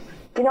bonuses.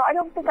 You know, I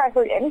don't think I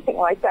heard anything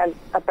like that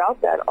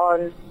about that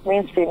on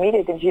mainstream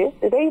media. Did you?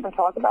 Did they even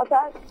talk about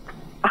that?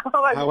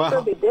 I'm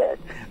sure they did.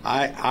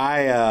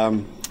 I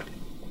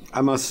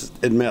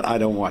must admit I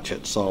don't watch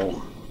it,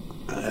 so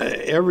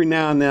every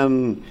now and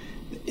then,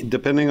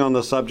 depending on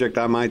the subject,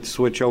 I might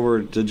switch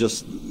over to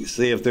just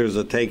see if there's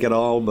a take at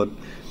all. But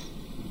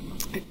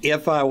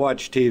if I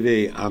watch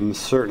TV, I'm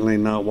certainly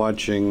not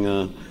watching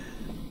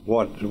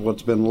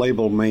what's been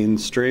labeled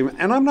mainstream,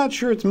 and I'm not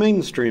sure it's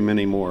mainstream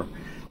anymore.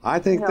 I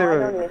think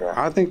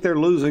they're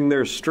losing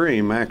their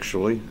stream,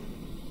 actually.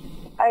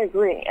 I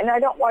agree, and I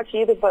don't watch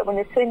either. But when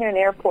you're sitting in an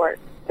airport,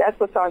 that's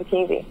what's on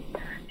TV.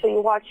 So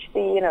you watch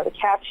the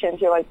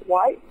captions. You're like,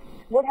 why?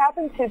 What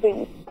happened to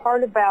the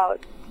part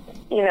about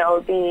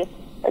this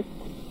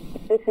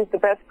is the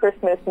best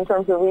Christmas in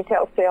terms of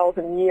retail sales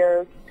in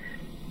years?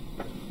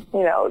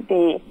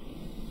 The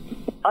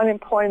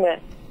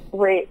unemployment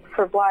rate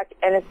for Black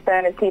and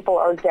Hispanic people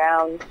are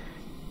down.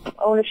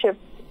 Ownership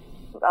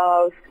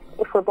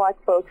for Black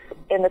folks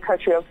in the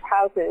country of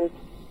housing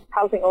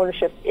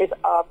ownership is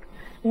up.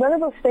 None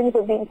of those things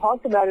are being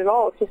talked about at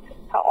all. It's just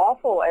how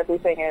awful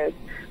everything is.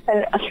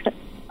 And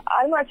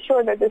I'm not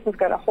sure that this is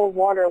going to hold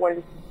water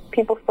when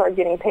people start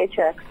getting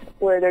paychecks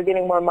where they're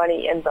getting more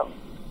money in them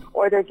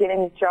or they're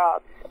getting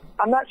jobs.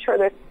 I'm not sure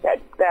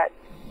that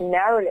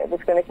narrative is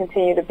going to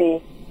continue to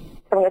be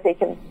something that they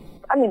can,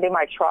 they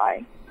might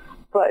try,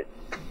 but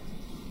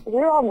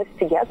we're all in this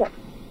together.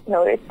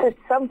 At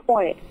some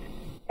point,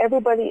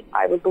 everybody,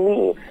 I would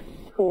believe,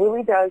 who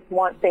really does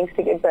want things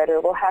to get better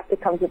will have to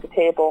come to the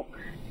table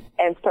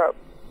and start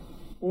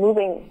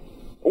working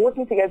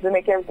together to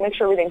make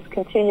sure everything's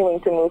continuing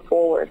to move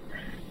forward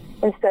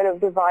instead of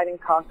divide and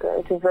conquer.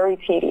 It's very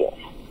tedious.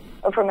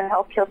 And from a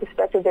healthcare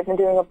perspective, they've been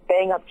doing a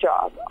bang-up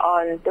job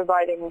on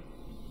dividing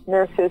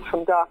nurses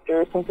from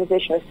doctors and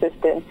physician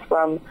assistants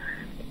from,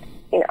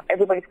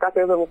 everybody's got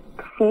their little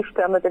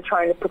fiefdom that they're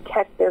trying to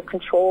protect their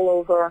control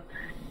over.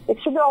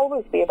 It should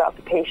always be about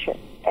the patient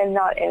and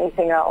not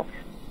anything else.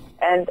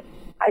 And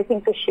I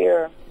think this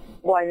year,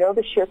 I know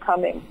this year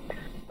coming,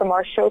 from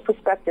our show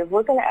perspective,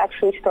 we're going to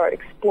actually start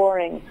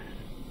exploring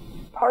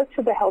parts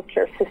of the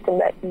healthcare system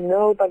that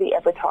nobody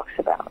ever talks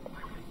about.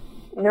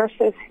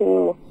 Nurses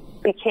who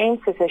became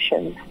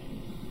physicians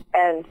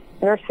and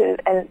nurses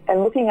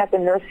and looking at the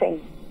nursing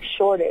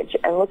shortage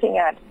and looking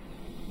at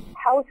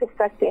how it's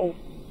affecting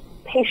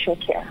patient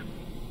care.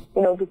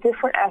 The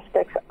different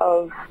aspects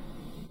of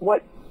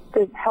what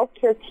the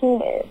healthcare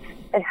team is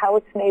and how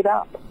it's made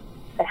up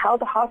and how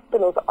the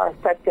hospitals are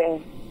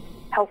affecting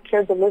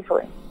healthcare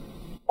delivery.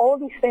 All of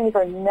these things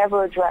are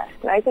never addressed,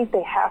 and I think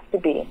they have to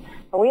be.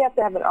 And we have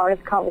to have an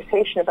honest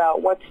conversation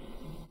about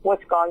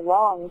what's gone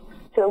wrong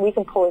so that we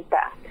can pull it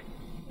back.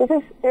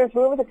 There's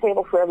room at the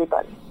table for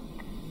everybody.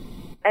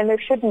 And there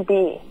shouldn't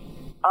be,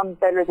 I'm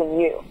better than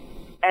you.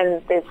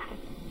 And it's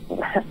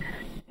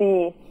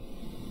the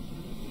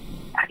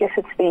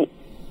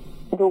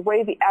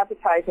way the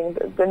advertising,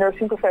 the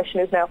nursing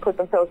profession has now put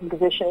themselves in a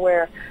position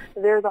where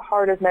they're the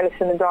heart of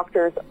medicine and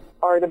doctors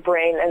are the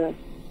brain and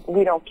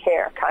we don't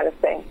care kind of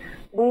thing.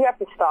 We have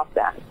to stop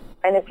that.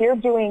 And if you're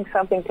doing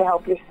something to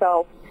help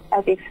yourself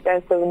at the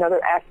expense of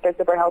another aspect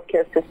of our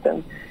healthcare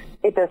system,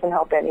 it doesn't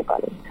help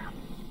anybody.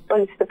 But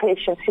it's the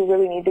patients who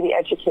really need to be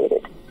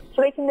educated.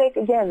 So they can make,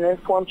 again, an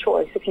informed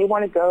choice. If you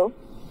want to go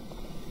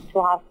to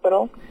a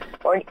hospital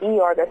or an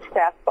ER that's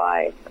staffed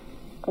by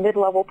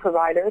mid-level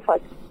providers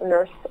like a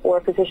nurse or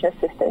a physician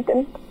assistant,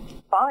 then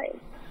fine.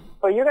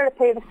 But you're going to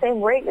pay the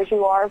same rate as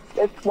you are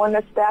as one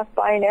that's staffed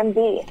by an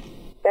MD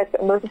that's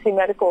emergency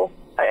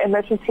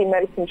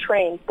medicine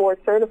trained, board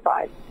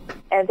certified.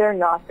 And they're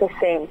not the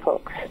same,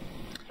 folks.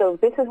 So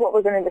this is what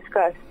we're going to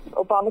discuss.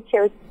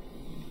 Obamacare is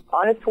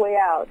on its way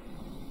out,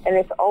 and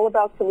it's all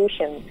about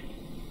solutions.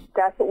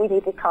 That's what we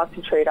need to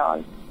concentrate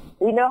on.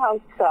 We know how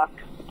it sucked.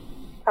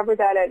 Cover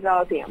that ad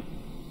nauseum.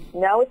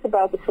 Now it's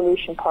about the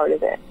solution part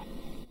of it.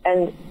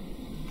 And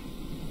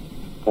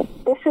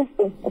this is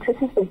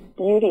the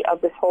beauty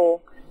of this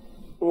whole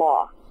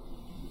law.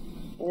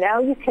 Now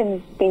you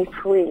can be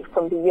free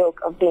from the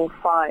yoke of being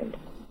fined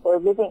or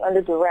living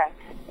under duress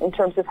in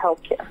terms of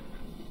health care.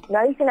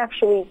 Now you can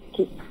actually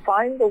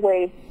find a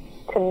way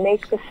to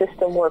make the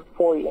system work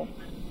for you.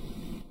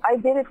 I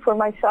did it for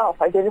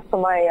myself. I did it for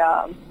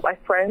my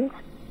friends,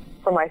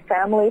 for my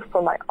family,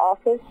 for my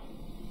office.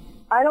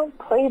 I don't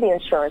play the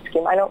insurance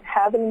game. I don't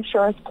have an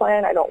insurance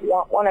plan. I don't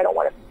want one. I don't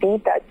want to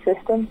feed that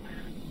system.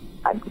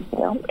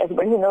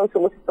 Everybody who knows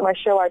who listens to my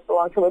show, I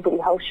belong to Liberty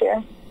Health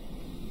Share.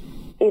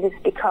 It has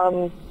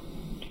become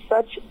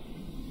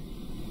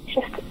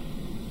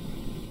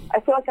I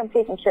feel like I'm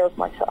taking care of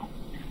myself.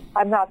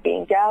 I'm not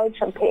being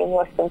gouged. I'm paying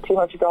less than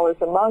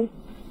 $200 a month.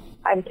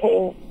 I'm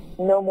paying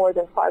no more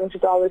than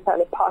 $500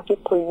 out of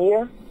pocket per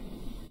year.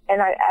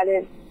 And I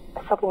added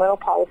a supplemental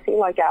policy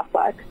like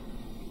Aflac,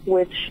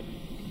 which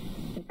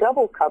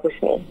double covers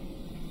me.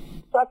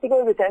 So I have to go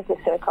to the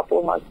dentist in a couple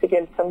of months to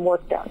get some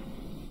work done.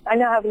 I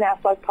now have an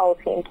Aflac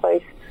policy in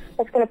place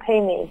that's going to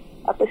pay me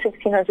up to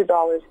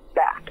 $1,600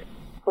 back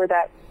for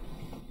that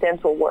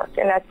dental work,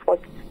 and that's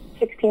like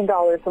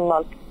 $16 a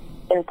month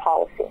in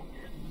policy.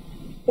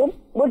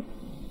 What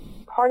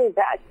part of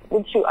that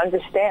would you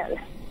understand?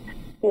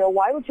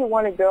 Why would you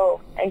want to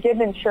go and get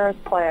an insurance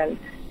plan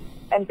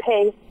and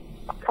pay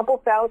a couple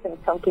thousand,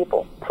 some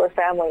people, for a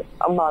family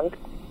a month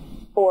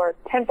for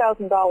 $10,000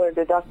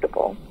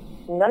 deductible?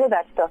 None of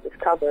that stuff is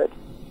covered.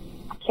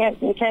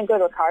 You can't go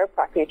to a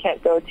chiropractor. You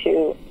can't go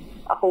to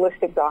a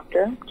holistic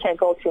doctor. You can't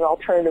go to an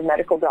alternative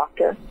medical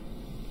doctor.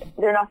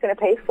 They're not going to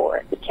pay for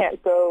it. You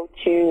can't go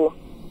to,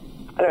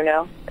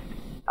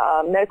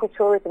 medical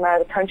tourism out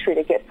of the country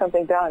to get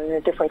something done in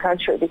a different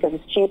country because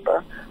it's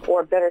cheaper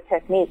or a better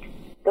technique.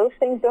 Those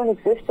things don't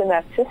exist in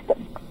that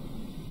system.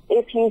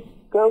 If you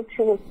go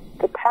to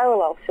the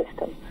parallel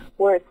system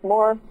where it's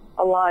more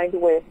aligned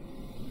with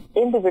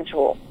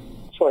individual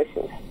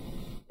choices,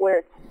 where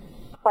it's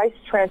price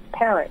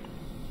transparent,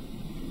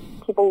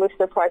 people list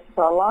their prices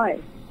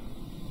online.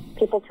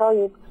 People tell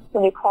you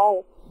when you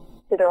call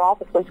to their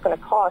office what it's going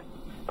to cost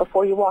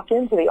before you walk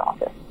into the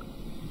office.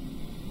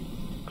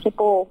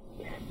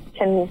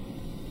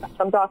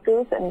 Some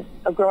doctors, and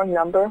a growing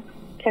number,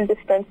 can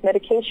dispense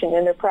medication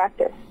in their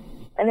practice,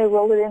 and they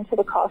roll it into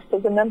the cost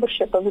of the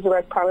membership of the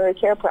direct primary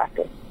care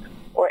practice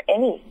or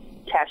any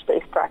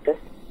cash-based practice.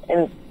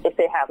 And if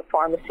they have a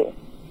pharmacy,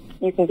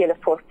 you can get it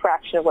for a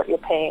fraction of what you're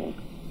paying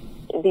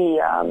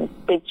the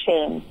big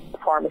chain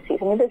pharmacies.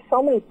 I mean, there's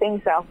so many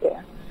things out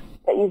there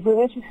that you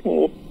really just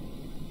need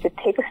to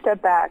take a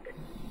step back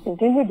and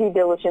do your due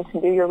diligence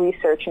and do your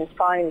research and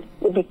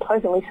you'll be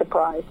pleasantly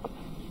surprised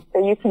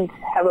that you can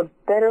have a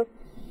better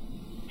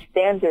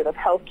standard of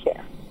health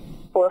care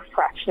for a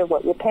fraction of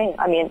what you're paying.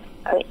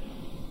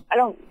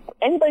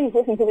 Anybody who's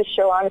listening to this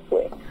show,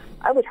 honestly,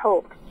 I would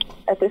hope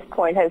at this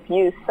point has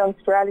used some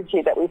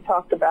strategy that we've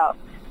talked about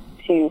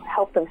to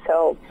help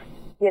themselves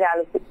get out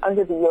of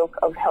under the yoke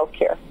of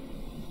healthcare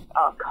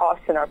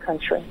costs in our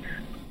country.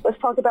 Let's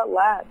talk about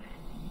labs.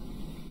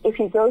 If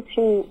you go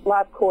to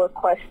LabCorp,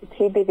 Quest, the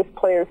two biggest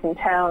players in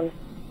town,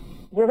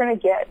 you're going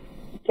to get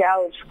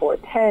gouged for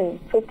 10,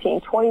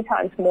 15, 20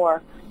 times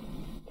more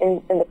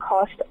in the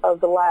cost of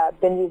the lab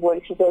than you would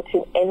if you go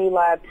to any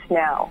labs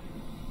now.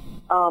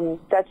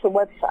 That's the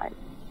website.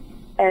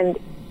 And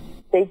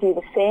they do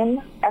the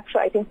same.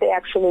 Actually, I think they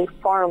actually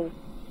farm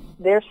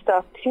their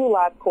stuff to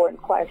LabCorp and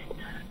Quest,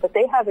 but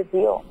they have a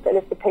deal that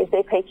if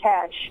they pay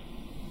cash,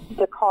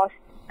 the cost,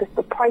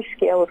 the price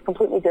scale is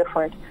completely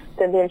different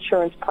than the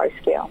insurance price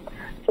scale.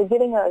 So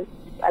getting a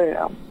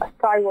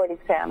thyroid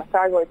exam, a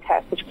thyroid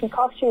test, which can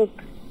cost you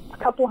a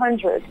couple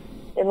 $100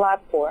 in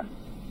LabCorp,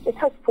 it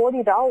costs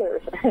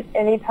 $40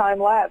 anytime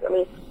lab. I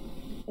mean,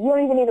 you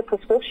don't even need a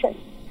prescription.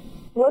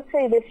 Let's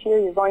say this year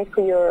you're going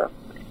for your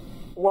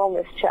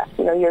wellness check,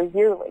 your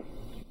yearly,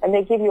 and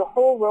they give you a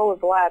whole row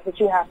of labs that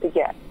you have to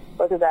get,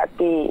 whether that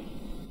be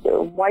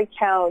your white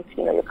count,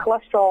 your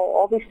cholesterol,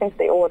 all these things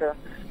they order.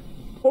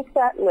 Take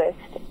that list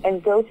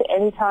and go to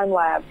Anytime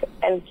Labs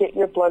and get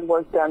your blood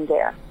work done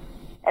there.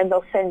 And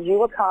they'll send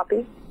you a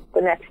copy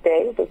the next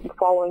day, the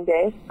following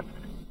day,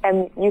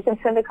 and you can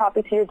send a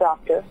copy to your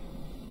doctor.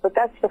 But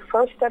that's the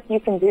first step you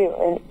can do,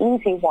 an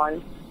easy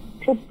one,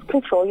 to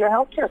control your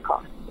healthcare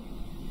costs.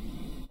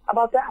 How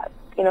about that?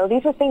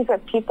 These are things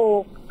that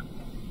people,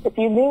 if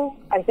you knew,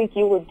 I think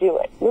you would do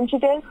it. Wouldn't you,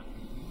 Dave?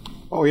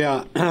 Oh,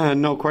 yeah,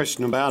 no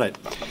question about it.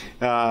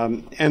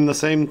 And the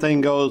same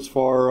thing goes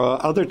for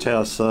other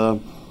tests,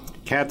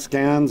 CAT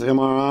scans,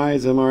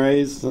 MRIs,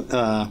 MRAs.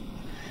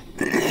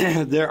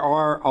 There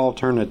are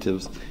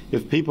alternatives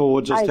if people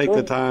would just take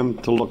the time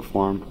to look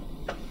for them.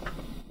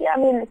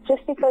 Yeah,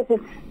 just because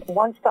it's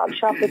one-stop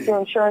shop with your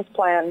insurance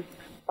plan,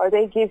 or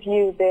they give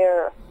you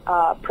their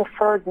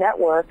preferred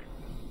network,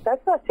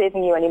 that's not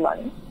saving you any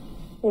money.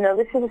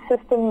 This is a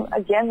system,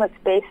 again, that's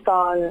based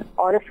on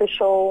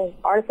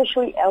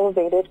artificially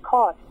elevated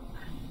costs.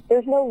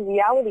 There's no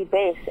reality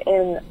base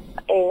in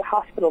a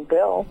hospital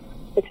bill.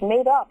 It's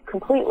made up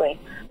completely.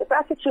 The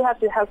fact that you have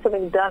to have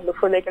something done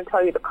before they can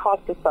tell you the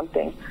cost of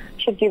something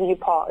should give you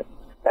pause.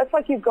 That's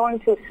like you going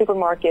to a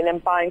supermarket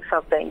and buying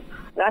something,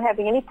 not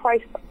having any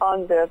price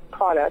on the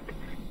product,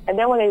 and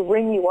then when they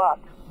ring you up,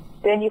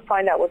 then you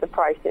find out what the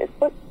price is.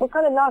 What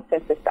kind of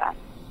nonsense is that?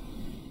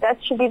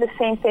 That should be the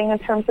same thing in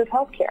terms of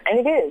healthcare,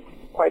 and it is,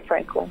 quite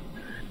frankly.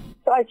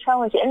 So I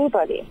challenge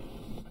anybody,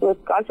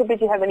 if God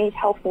forbid you have any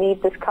health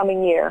need this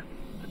coming year,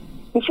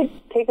 you should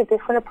take a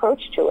different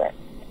approach to it.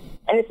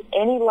 And it's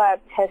Any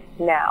Lab Test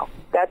Now.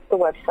 That's the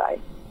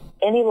website,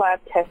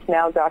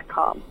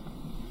 anylabtestnow.com.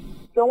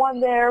 Go on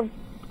there.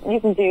 You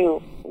can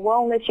do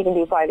wellness. You can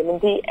do vitamin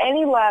D.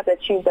 Any lab that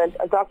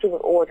a doctor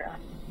would order,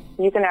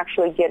 you can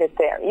actually get it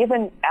there.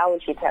 Even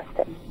allergy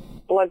testing,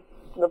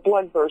 the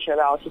blood version of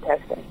allergy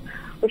testing,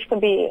 which can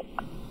be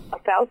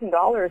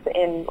 $1,000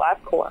 in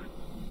LabCorp,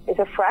 is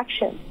a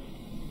fraction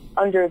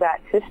under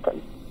that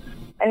system.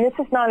 And this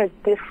is not as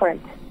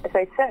different, as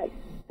I said,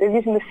 They're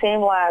using the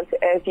same labs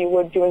as you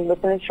would doing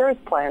with an insurance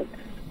plan.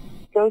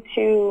 Go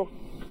to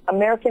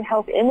American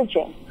Health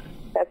Imaging.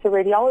 That's a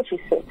radiology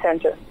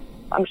center.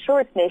 I'm sure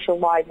it's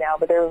nationwide now,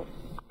 but there are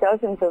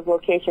dozens of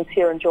locations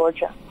here in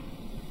Georgia.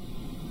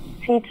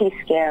 CT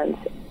scans,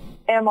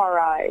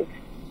 MRIs,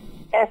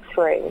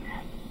 X-rays,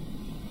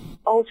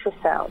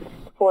 ultrasounds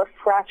for a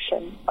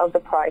fraction of the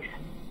price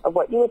of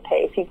what you would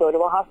pay if you go to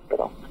a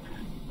hospital.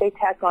 They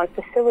tack on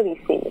facility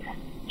fees,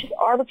 just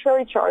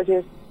arbitrary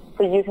charges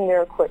for using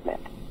their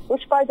equipment,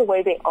 which, by the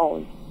way, they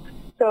own.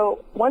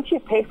 So once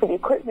you've paid for the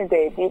equipment,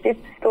 Dave, you get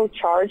still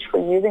charged for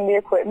using the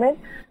equipment?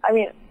 I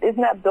mean,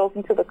 isn't that built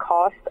into the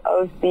cost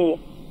of the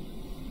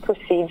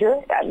procedure?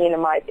 I mean, in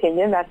my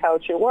opinion, that's how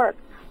it should work.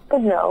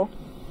 But no,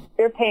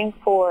 they're paying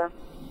for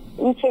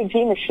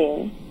EKG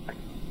machine,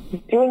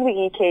 doing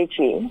the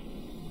EKG,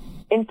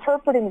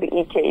 interpreting the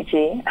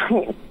EKG. I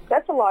mean,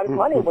 that's a lot of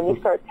money when you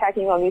start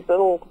tacking on these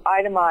little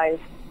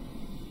itemized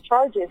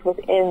charges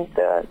within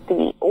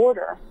the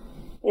order.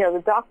 You know,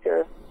 the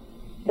doctor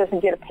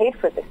doesn't get paid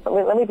for this.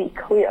 Let me be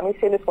clear. Let me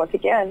say this once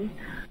again.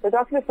 The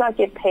doctor does not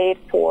get paid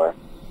for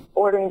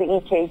ordering the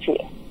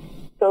EKG.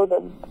 So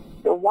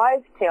the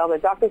wives' tale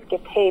that doctors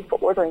get paid for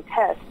ordering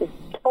tests is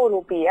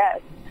total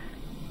BS.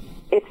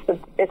 It's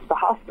the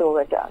hospital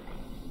that does.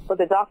 But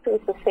the doctor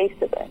is the face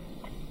of it.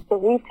 So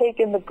we've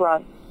taken the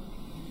brunt,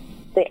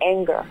 the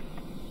anger,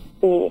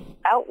 the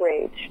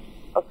outrage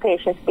of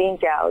patients being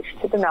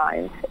gouged to the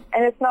nines,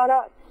 and it's not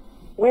us.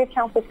 We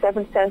account for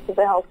 7 cents of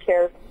the health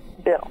care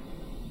bill,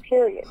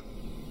 period.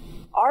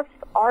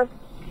 Our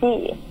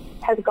fee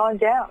has gone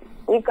down.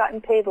 We've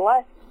gotten paid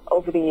less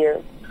over the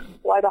years,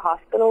 while the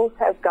hospitals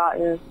have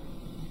gotten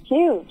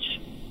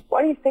huge.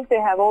 Why do you think they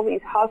have all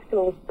these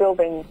hospitals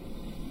building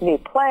new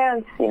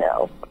plants,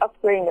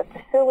 upgrading the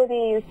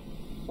facilities,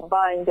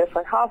 buying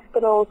different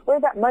hospitals? Where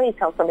did that money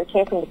come from? It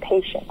came from the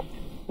patient,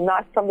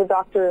 not from the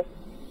doctor,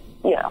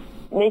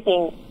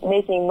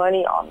 making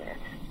money on this.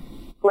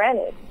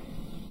 Granted,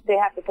 they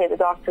have to pay the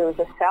doctors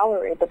a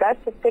salary, but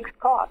that's a fixed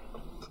cost.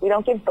 We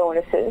don't give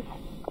bonuses.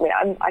 I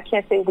mean, I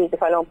can't say we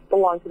because I don't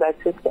belong to that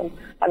system.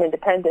 I'm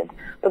independent.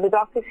 But the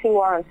doctors who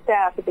are on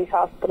staff at these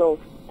hospitals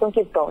don't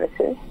get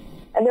bonuses.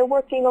 And they're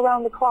working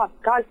around the clock.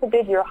 God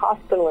forbid you're a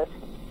hospitalist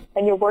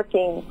and you're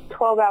working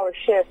 12-hour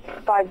shifts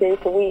 5 days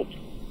a week,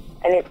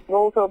 and it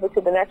rolls over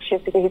to the next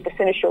shift because you have to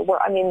finish your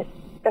work. I mean,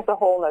 that's a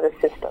whole other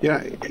system.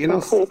 Yeah,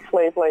 complete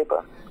slave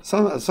labor.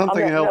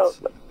 Something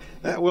else.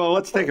 Well,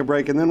 let's take a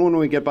break, and then when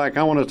we get back,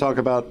 I want to talk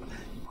about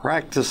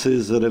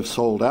practices that have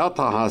sold out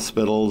to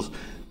hospitals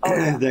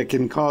that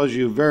can cause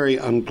you very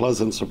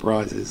unpleasant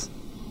surprises.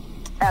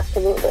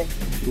 Absolutely.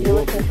 You're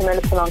listening to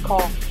Medicine on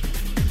Call.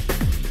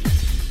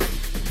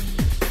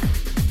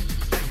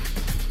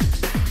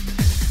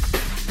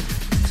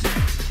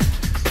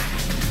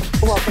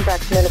 Welcome back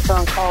to Medicine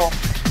on Call.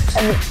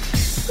 And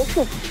this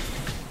is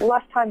the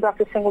last time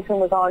Dr. Singleton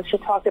was on, she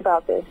talked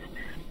about this.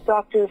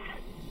 Doctors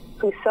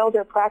who sell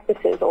their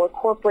practices, or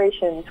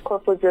corporations,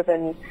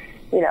 corporate-driven,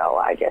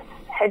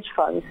 hedge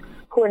funds,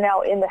 who are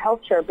now in the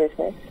healthcare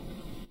business,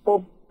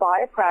 will buy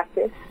a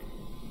practice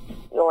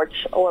or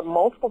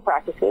multiple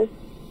practices,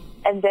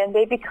 and then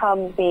they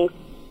become the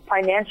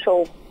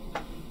financial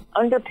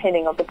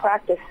underpinning of the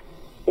practice.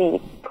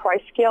 The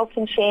price scale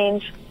can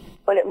change,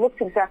 but it looks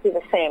exactly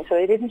the same. So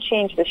they didn't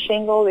change the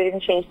shingle, they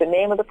didn't change the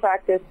name of the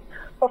practice,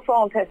 but for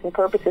all intents and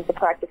purposes, the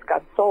practice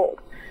got sold.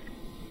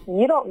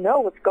 You don't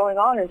know what's going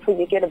on until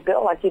you get a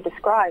bill like you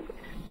described.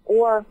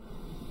 Or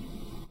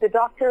the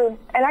doctor,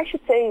 and I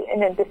should say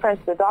in defense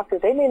of the doctor,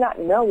 they may not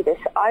know this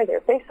either.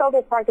 If they sell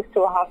their practice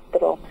to a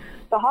hospital,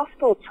 the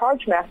hospital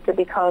charge master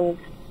becomes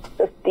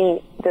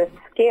the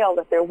scale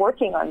that they're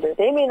working under.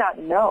 They may not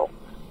know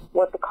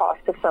what the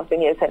cost of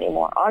something is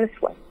anymore,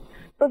 honestly.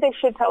 So they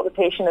should tell the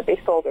patient that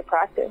they sold their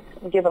practice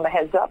and give them a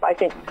heads up. I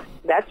think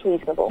that's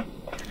reasonable.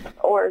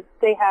 Or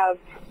they have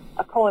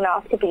a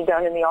colonoscopy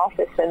done in the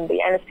office and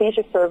the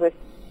anesthesia service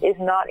is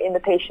not in the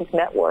patient's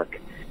network.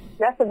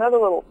 That's another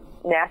little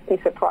nasty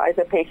surprise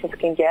that patients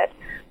can get,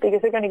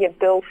 because they're going to get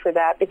billed for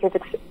that because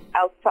it's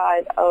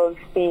outside of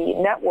the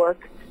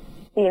network.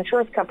 The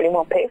insurance company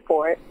won't pay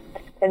for it,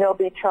 and they'll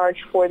be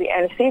charged for the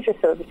anesthesia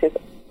services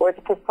or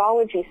the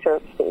pathology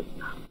services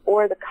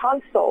or the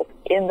consult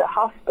in the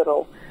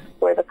hospital,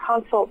 where the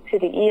consult to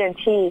the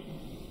ENT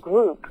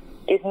group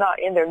is not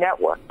in their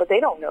network, but they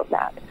don't know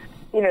that.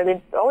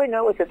 All they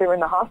know is that they're in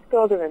the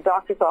hospital, they're in the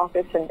doctor's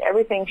office, and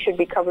everything should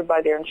be covered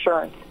by their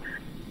insurance.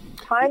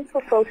 Time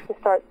for folks to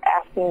start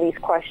asking these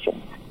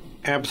questions.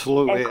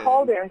 Absolutely. And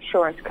call their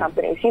insurance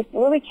companies. You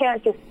really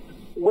can't just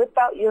whip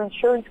out your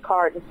insurance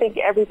card and think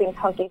everything's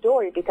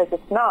hunky-dory, because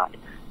it's not.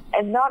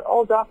 And not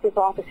all doctors'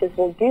 offices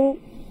will do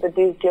the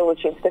due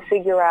diligence to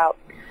figure out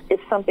if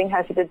something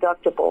has a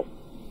deductible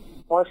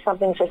or if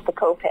something's just a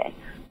copay.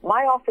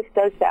 My office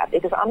does that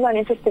because I'm not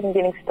interested in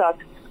getting stuck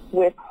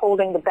with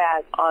holding the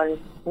bag on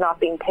not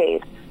being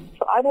paid.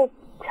 So I will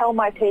tell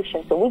my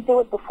patients, and we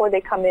do it before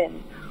they come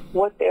in,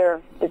 what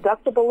their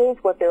deductible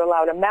is, what their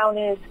allowed amount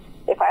is,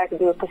 if I have to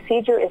do a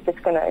procedure, if it's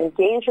going to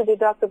engage your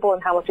deductible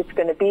and how much it's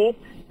going to be.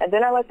 And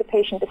then I let the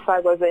patient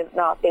decide whether or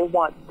not they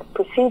want the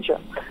procedure.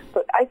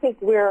 But I think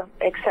we're an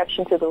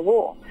exception to the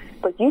rule.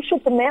 But you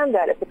should demand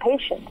that of the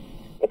patient.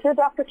 If your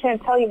doctor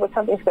can't tell you what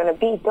something's going to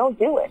be, don't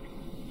do it.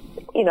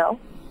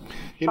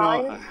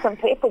 Sign some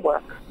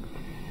paperwork.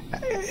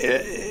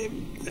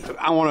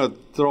 I want to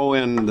throw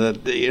in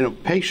that,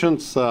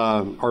 patients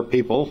are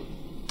people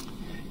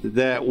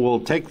that will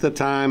take the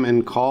time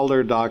and call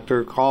their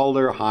doctor, call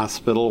their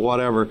hospital,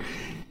 whatever.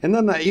 And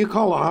then you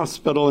call a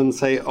hospital and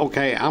say,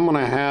 okay, I'm going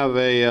to have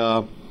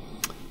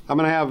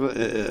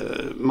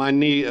my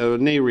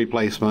knee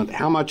replacement.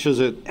 How much is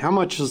it? How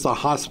much is the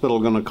hospital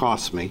going to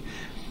cost me?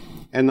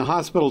 And the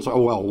hospitals,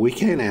 well, we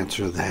can't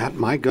answer that.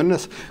 My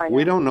goodness,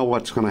 we don't know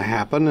what's going to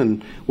happen.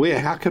 And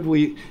how could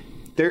we?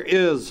 There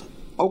is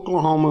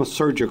Oklahoma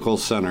Surgical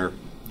Center,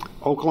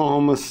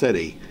 Oklahoma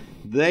City.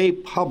 They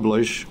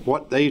publish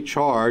what they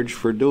charge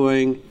for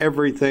doing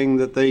everything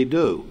that they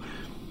do.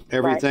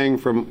 Everything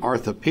from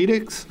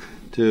orthopedics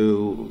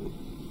to,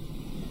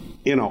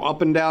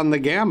 up and down the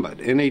gambit,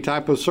 any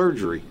type of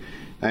surgery.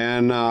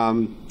 And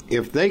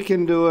if they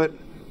can do it,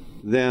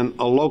 then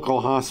a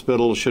local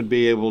hospital should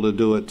be able to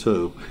do it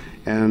too.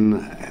 And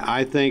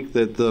I think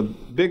that the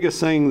biggest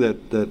thing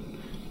that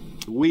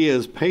we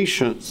as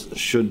patients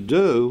should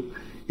do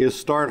is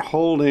start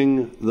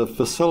holding the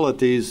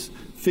facilities'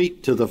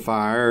 feet to the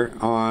fire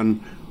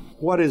on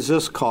what is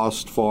this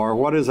cost for?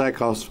 What does that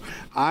cost?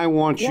 I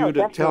want you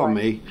to tell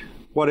me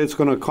what it's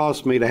going to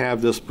cost me to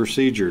have this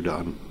procedure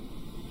done.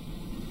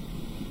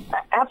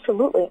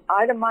 Absolutely.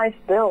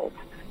 Itemized bills.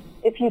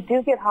 If you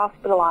do get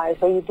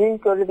hospitalized or you do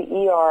go to the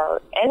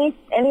ER,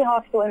 any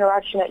hospital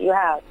interaction that you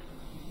have,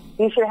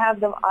 you should have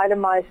them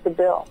itemize the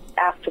bill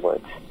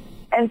afterwards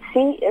and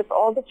see if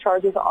all the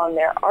charges on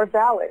there are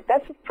valid.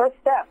 That's the first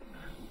step.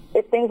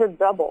 If things are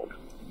doubled,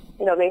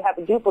 they have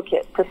a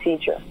duplicate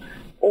procedure,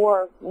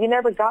 or you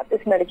never got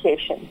this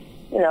medication,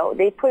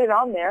 they put it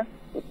on there.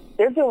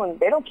 They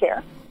don't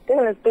care. They're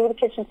going to do the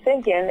kitchen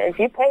sink in. If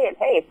you pay it,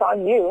 hey, it's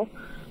on you.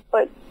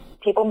 But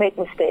people make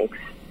mistakes.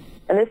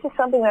 And this is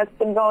something that's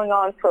been going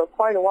on for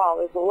quite a while.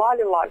 There's a lot,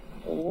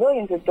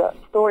 millions of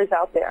stories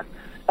out there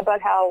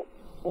about how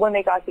when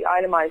they got the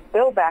itemized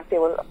bill back, they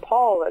were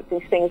appalled that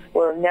these things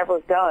were never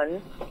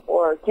done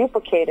or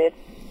duplicated.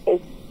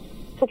 They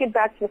took it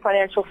back to the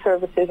financial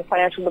services, the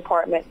financial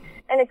department,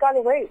 and it got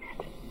erased.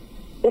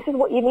 This is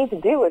what you need to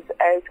do as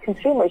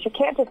consumers. You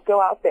can't just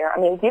go out there. I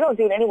mean, you don't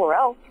do it anywhere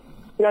else.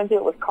 You don't do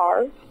it with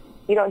cars.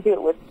 You don't do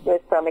it with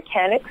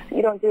mechanics.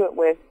 You don't do it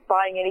with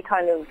buying any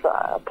kind of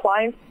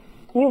appliance.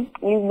 You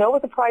know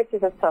what the price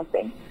is of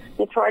something.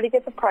 You try to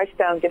get the price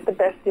down, get the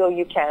best deal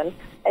you can,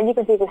 and you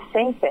can do the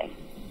same thing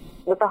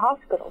with the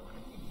hospitals.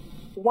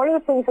 One of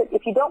the things that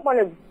if you don't want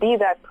to be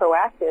that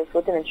proactive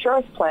with an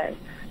insurance plan,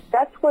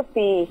 that's what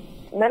the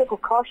medical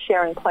cost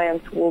sharing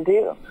plans will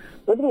do.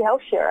 Liberty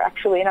Health Share,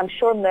 actually, and I'm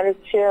sure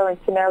Medicare and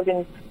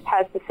Samaritan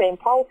has the same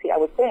policy, I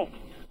would think.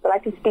 But I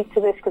can speak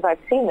to this because I've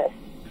seen this.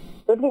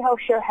 Liberty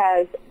Health Share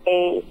has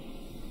a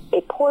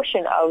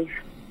portion of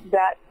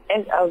that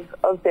and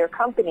of their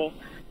company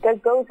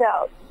that goes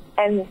out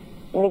and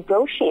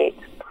pre-negotiates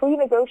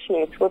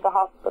with the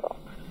hospital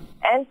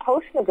and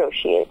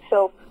post-negotiates.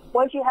 So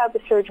once you have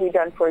the surgery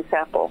done, for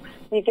example,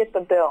 you get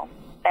the bill,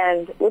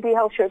 and Liberty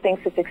Health Share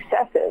thinks it's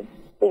excessive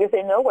because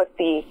they know what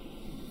the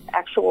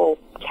actual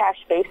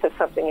cash base of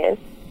something is.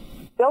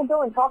 They'll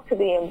go and talk to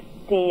the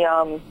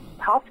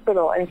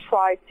hospital and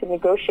try to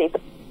negotiate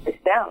this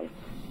down.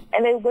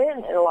 And they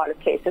win in a lot of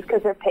cases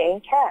because they're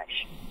paying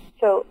cash.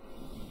 So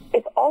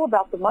it's all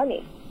about the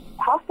money.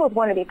 Hospitals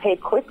want to be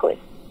paid quickly.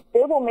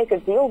 They will make a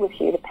deal with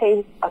you to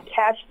pay a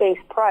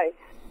cash-based price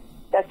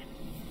that's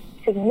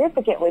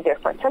significantly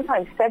different,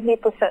 sometimes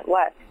 70%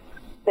 less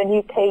than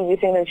you pay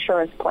using an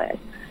insurance plan.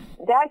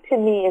 That, to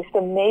me, is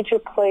the major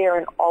player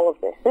in all of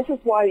this. This is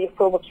why the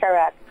Affordable Care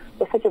Act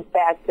was such a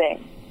bad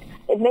thing.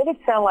 It made it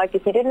sound like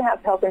if you didn't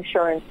have health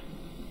insurance,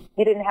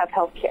 you didn't have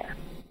health care.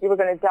 You were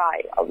going to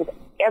die.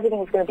 Everything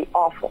was going to be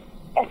awful.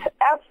 It's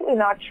absolutely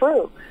not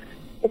true.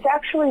 It's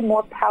actually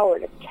more power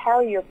to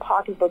carry your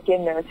pocketbook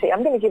in there and say,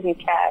 I'm going to give you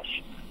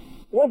cash.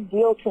 What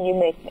deal can you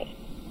make me?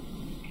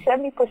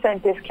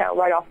 70% discount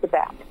right off the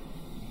bat.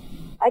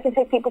 I can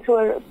take people to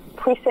a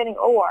freestanding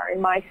OR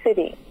in my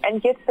city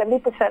and get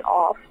 70%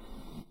 off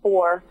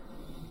for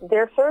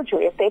their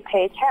surgery if they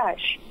pay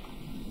cash.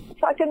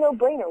 It's like a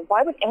no-brainer.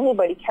 Why would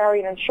anybody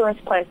carry an insurance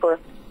plan for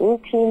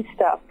routine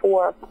stuff,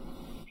 for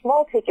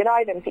small-ticket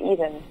items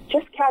even,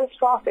 just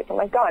catastrophic? Oh,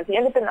 my God, if you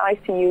end up in the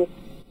ICU,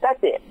 that's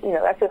it.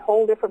 That's a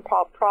whole different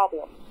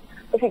problem.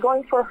 If you're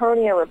going for a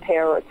hernia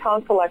repair or a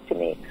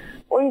tonsillectomy,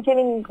 or you're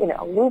getting,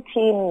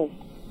 routine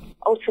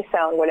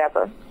ultrasound,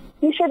 whatever,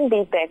 you shouldn't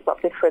be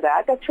bankrupted for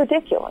that. That's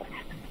ridiculous.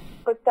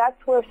 But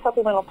that's where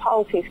supplemental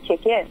policies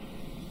kick in.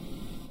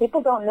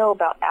 People don't know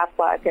about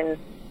Aflac and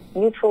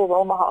Mutual of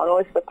Omaha and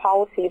all these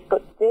policies,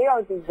 but they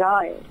are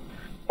designed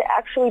to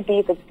actually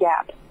be the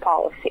gap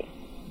policy.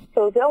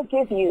 So they'll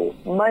give you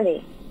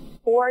money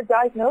for a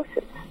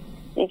diagnosis.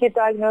 You get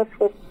diagnosed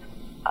with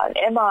an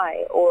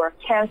MI or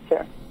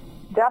cancer,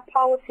 that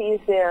policy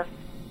is there,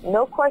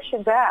 no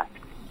questions asked,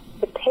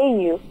 to pay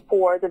you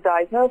for the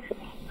diagnosis.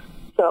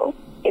 So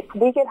if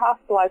we get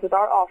hospitalized with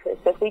our office,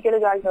 if we get a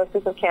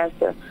diagnosis of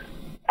cancer,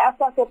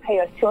 Aflac will pay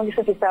us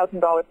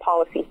 $250,000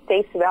 policy,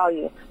 face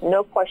value,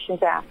 no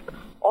questions asked.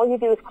 All you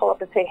do is call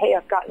up and say, hey,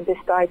 I've gotten this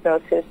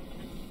diagnosis,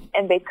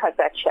 and they cut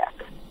that check.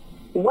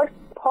 What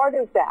part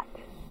of that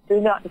do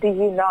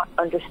you not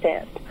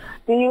understand?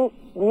 Do you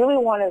really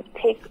want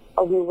to take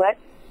a roulette,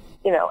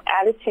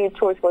 attitude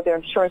towards whether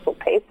insurance will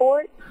pay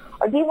for it?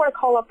 Or do you want to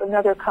call up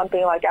another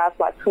company like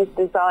Aflac who's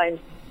designed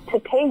to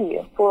pay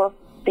you for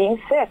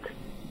being sick?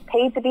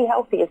 Paid to be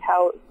healthy is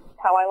how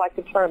I like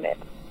to term it.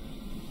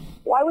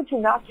 Why would you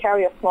not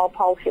carry a small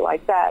policy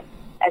like that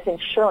as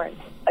insurance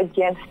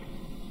against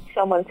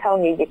someone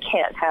telling you you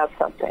can't have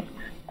something?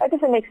 That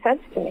doesn't make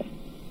sense to me.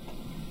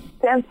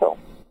 Dental,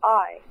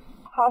 eye,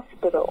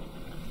 hospital,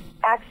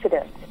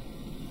 accident,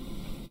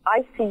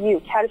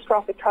 ICU,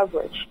 catastrophic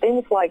coverage,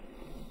 things like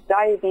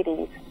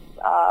diabetes,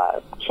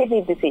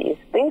 kidney disease,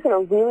 things that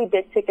are really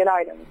big-ticket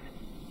items,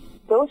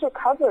 those are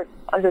covered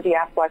under the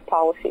Aflac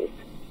policies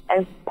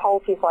and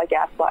policies like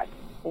Aflac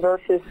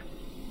versus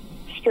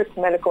strict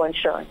medical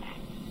insurance.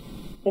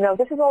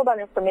 This is all about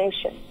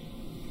information.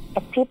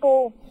 If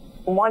people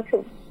want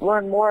to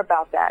learn more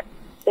about that,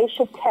 they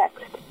should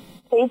text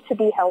Paid to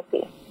Be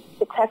Healthy,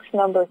 the text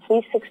number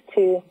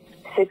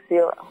 36260,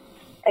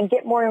 and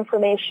get more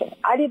information.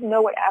 I didn't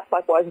know what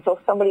Aflac was until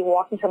somebody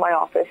walked into my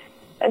office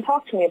and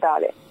talked to me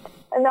about it.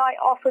 And now I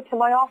offer to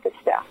my office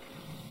staff.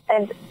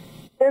 And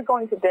they're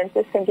going to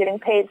dentists and getting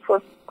paid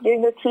for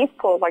getting their teeth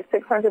pulled like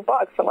 $600.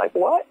 I'm like,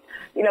 what?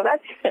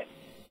 That's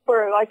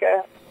for like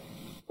a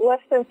less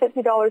than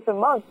 $50 a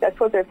month. That's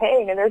what they're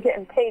paying, and they're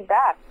getting paid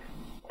back.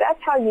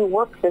 That's how you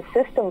work the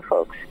system,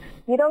 folks.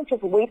 You don't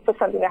just wait for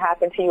something to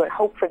happen to you and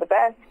hope for the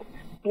best.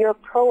 You're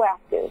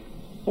proactive.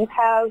 You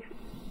have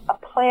a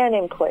plan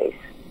in place,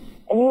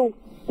 and you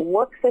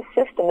work the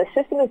system. The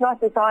system is not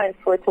designed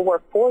for it to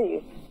work for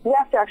you. You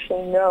have to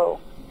actually know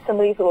some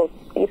of these little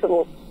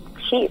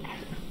sheets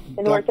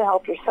in order to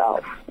help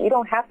yourself. You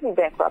don't have to be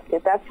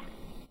bankrupted. That's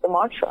the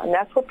mantra, and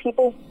that's what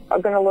people are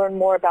going to learn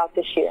more about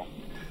this year.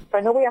 So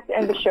I know we have to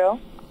end the show,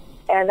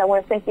 and I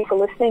want to thank you for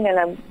listening, and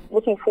I'm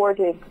looking forward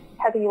to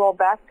having you all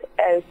back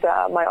as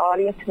my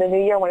audience in the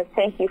new year. I want to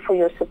thank you for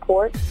your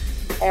support,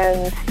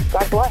 and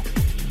God bless.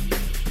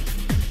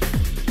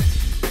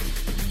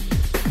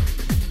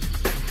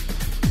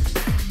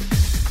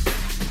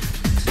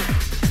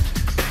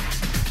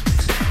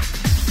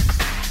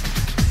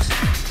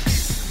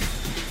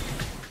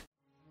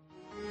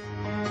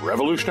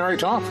 Revolutionary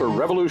talk for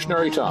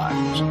revolutionary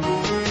times.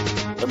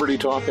 Liberty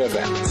Talk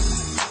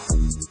FM.